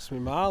moment. I lost my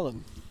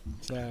marlin.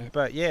 So.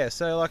 But yeah,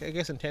 so like I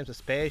guess in terms of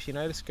spares, you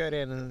know, just go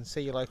down and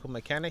see your local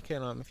mechanic,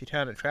 and if you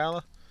turn a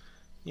trailer,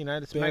 you know,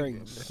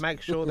 just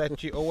make sure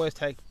that you always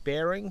take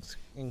bearings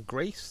and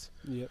grease.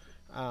 Yep.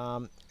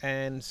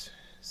 And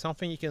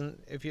something you can,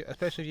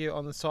 especially if you're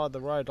on the side of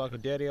the road, like a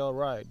dirty old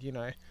road, you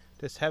know,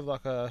 just have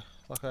like a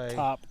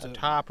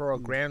tarp or a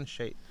ground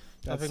sheet,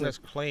 something that's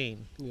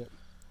clean. Yep.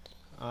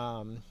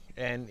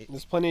 And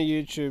there's plenty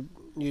of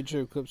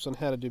YouTube clips on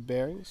how to do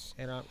bearings.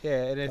 And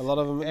a lot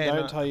of them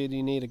don't tell you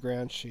need a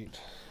ground sheet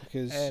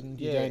because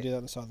you don't do that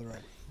on the side of the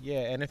road.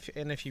 Yeah, and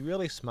if you're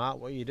really smart,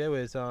 what you do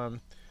is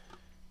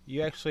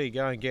you actually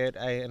go and get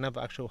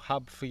another actual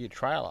hub for your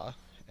trailer,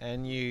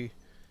 and you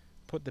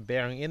put the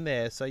bearing in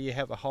there, so you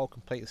have a whole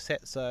complete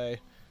set. So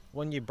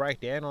when you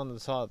break down on the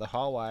side of the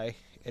highway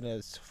and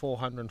it's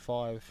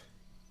 405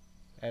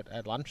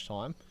 at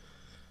lunchtime,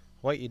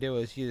 what you do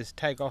is you just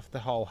take off the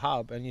whole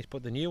hub and you just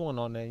put the new one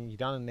on, and you're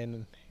done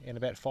in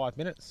about 5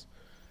 minutes.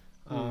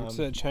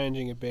 Instead of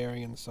changing a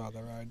bearing in the side of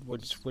the road,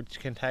 which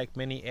can take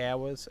many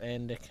hours,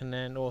 and it can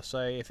then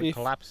also, if it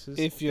collapses,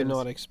 if you're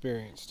not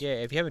experienced,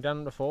 if you haven't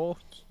done it before,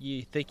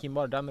 you think you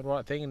might have done the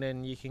right thing, and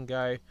then you can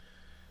go,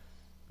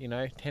 you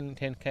know, 10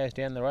 k's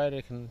down the road,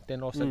 it can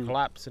then also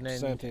collapse, and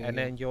then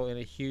then you're in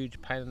a huge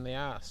pain in the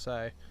ass.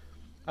 So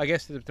I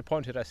guess the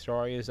point of that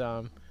story is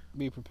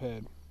be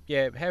prepared.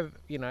 Yeah,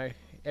 you know,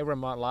 everyone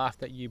might laugh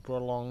that you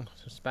brought along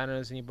some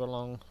spanners and you brought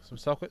along some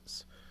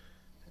sockets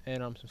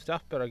and some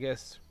stuff, but I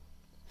guess.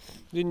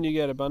 Didn't you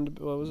go to Bundy?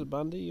 What was it,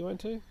 Bundy you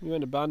went to? You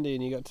went to Bundy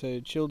and you got to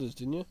Childers,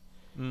 didn't you?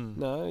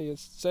 No.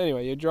 So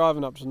anyway, you're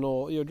driving up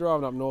north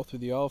with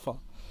the Alpha,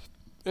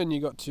 and you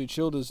got to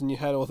Childers and you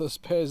had all the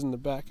spares in the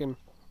back, and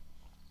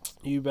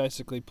you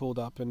basically pulled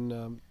up,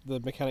 and the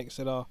mechanic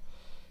said, "Oh,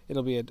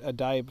 it'll be a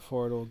day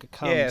before it all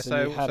comes." Yeah,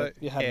 and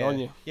you had it on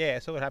you. Yeah,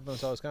 so what happened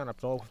was I was going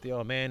up north with the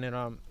old man, and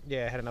I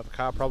had another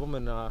car problem,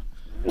 and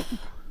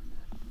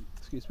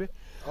excuse me.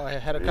 I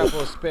had a couple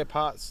of spare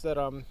parts that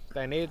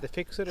they needed to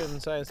fix it,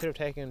 and so instead of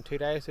taking 2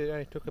 days, it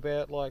only took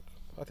about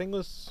I think it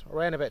was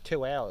around about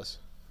 2 hours.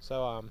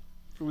 So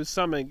it was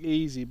something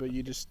easy, but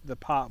the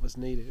part was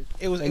needed.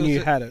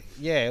 You had it.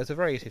 Yeah, it was a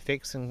very easy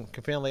fix, and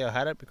conveniently I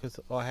had it because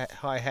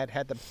I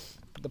had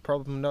the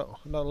problem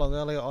not long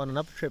earlier on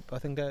another trip. I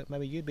think that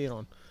maybe you'd been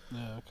on.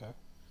 Yeah.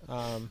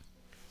 Okay.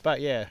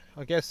 But yeah,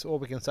 I guess all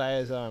we can say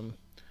is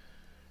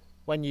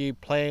when you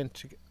plan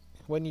to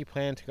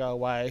go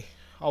away.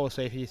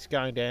 Obviously, if you're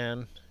going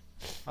down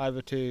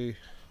over to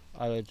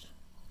a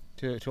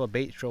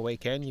beach for a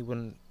weekend, you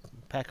wouldn't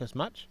pack as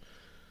much.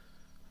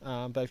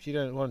 But if you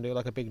don't want to do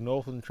like a big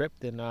northern trip,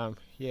 then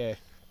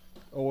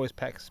always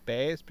pack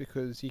spares,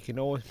 because you can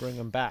always bring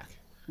them back.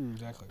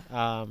 Exactly.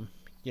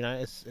 You know,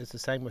 it's the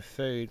same with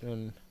food,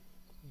 and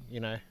you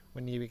know,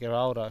 when you get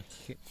older,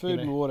 food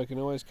and water can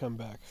always come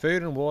back.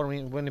 Food and water,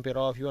 when a bit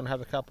off, you want to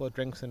have a couple of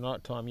drinks at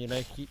night time. You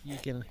know,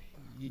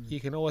 you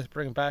can always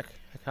bring back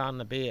a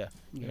carton of beer.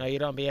 You know, you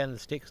don't be out in the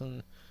sticks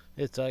and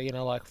it's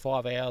like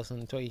 5 hours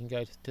until you can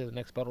go to the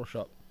next bottle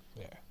shop.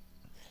 Yeah.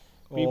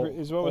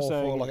 Is what we're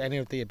saying. Like any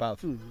of the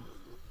above.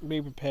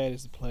 Be prepared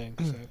is the plan.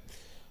 So,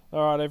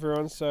 all right,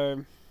 everyone.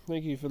 So,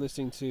 thank you for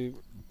listening to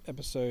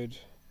episode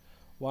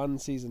 1,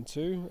 season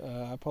 2.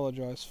 I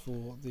apologise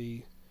for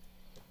the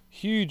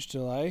huge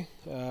delay.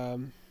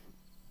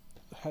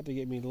 Had to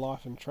get me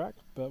life on track,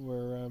 but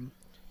we're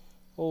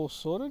all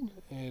sorted,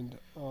 and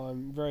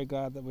I'm very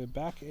glad that we're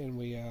back, and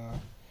we are.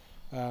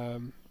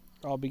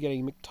 I'll be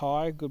getting Mick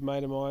Ty, a good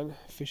mate of mine,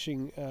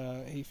 fishing.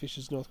 He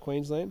fishes North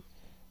Queensland.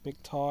 Mick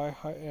Ty,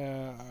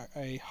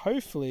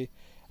 hopefully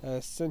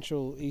a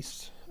Central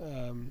East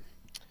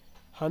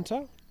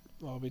hunter.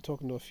 I'll be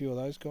talking to a few of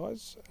those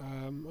guys.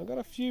 I've got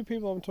a few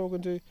people I'm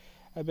talking to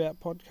about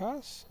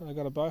podcasts. I've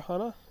got a bow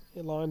hunter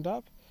lined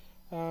up.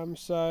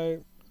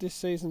 So this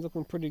season's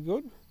looking pretty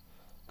good.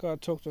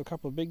 Got to talk to a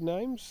couple of big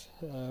names,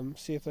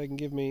 see if they can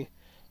give me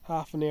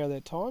half an hour of their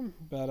time.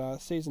 But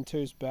season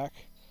 2's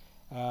back.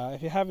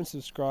 If you haven't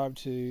subscribed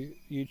to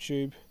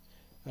YouTube,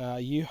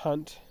 You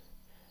Hunt,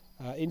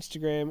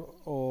 Instagram,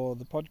 or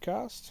the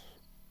podcast,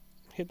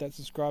 hit that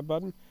subscribe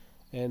button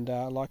and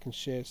like and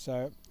share.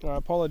 So I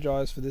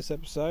apologise for this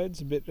episode. It's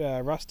a bit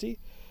rusty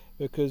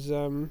because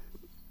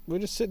we're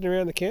just sitting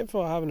around the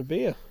campfire having a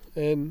beer,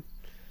 and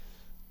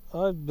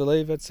I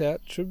believe that's how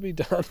it should be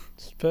done,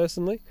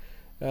 personally.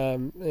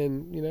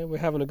 And you know, we're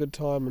having a good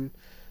time,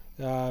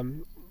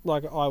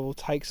 Like I will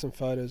take some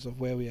photos of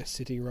where we are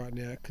sitting right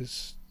now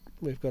because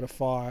we've got a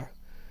fire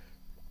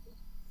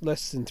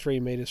less than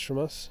 3 meters from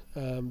us.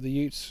 The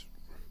Utes,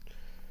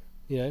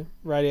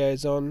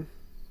 radio's on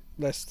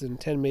less than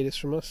 10 meters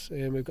from us,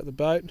 and we've got the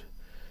boat,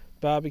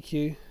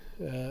 barbecue.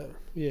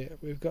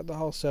 We've got the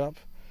whole setup.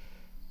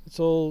 It's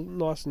all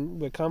nice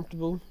and we're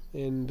comfortable,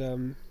 and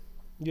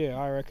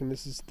I reckon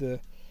this is the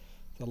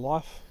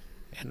life.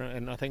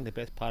 And I think the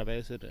best part about it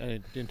is that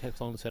it didn't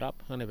take long to set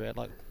up, only about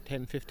like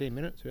 10-15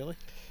 minutes really.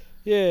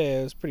 Yeah,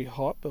 it was pretty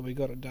hot, but we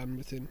got it done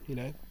within,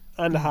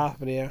 under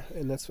half an hour,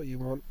 and that's what you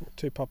want.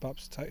 2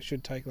 pop-ups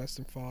should take less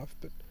than 5.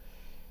 But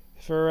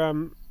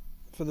for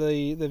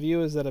the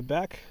viewers that are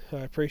back, I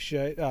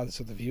appreciate.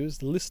 The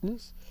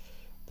listeners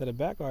that are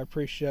back, I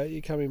appreciate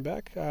you coming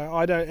back.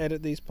 I don't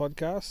edit these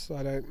podcasts.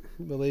 I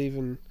don't believe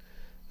in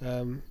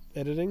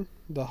editing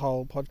the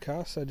whole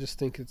podcast. I just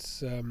think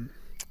it's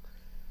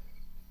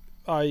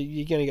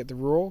you're going to get the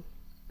raw.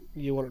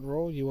 You want it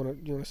raw. You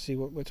want to see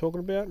what we're talking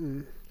about,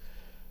 and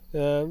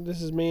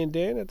this is me and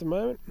Dan at the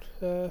moment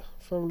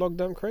from Log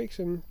Dump Creeks,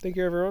 and thank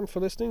you everyone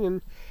for listening.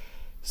 And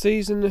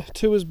season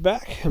 2 is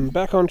back and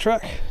back on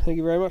track. Thank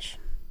you very much.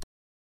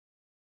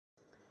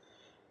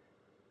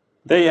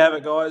 There you have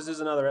it, guys. There's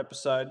another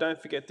episode. Don't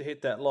forget to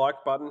hit that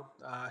like button,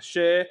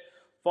 share,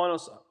 find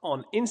us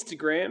on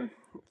Instagram,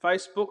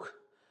 Facebook,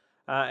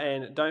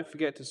 and don't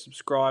forget to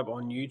subscribe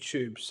on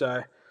YouTube.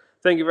 So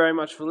thank you very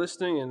much for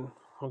listening, and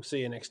we'll see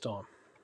you next time.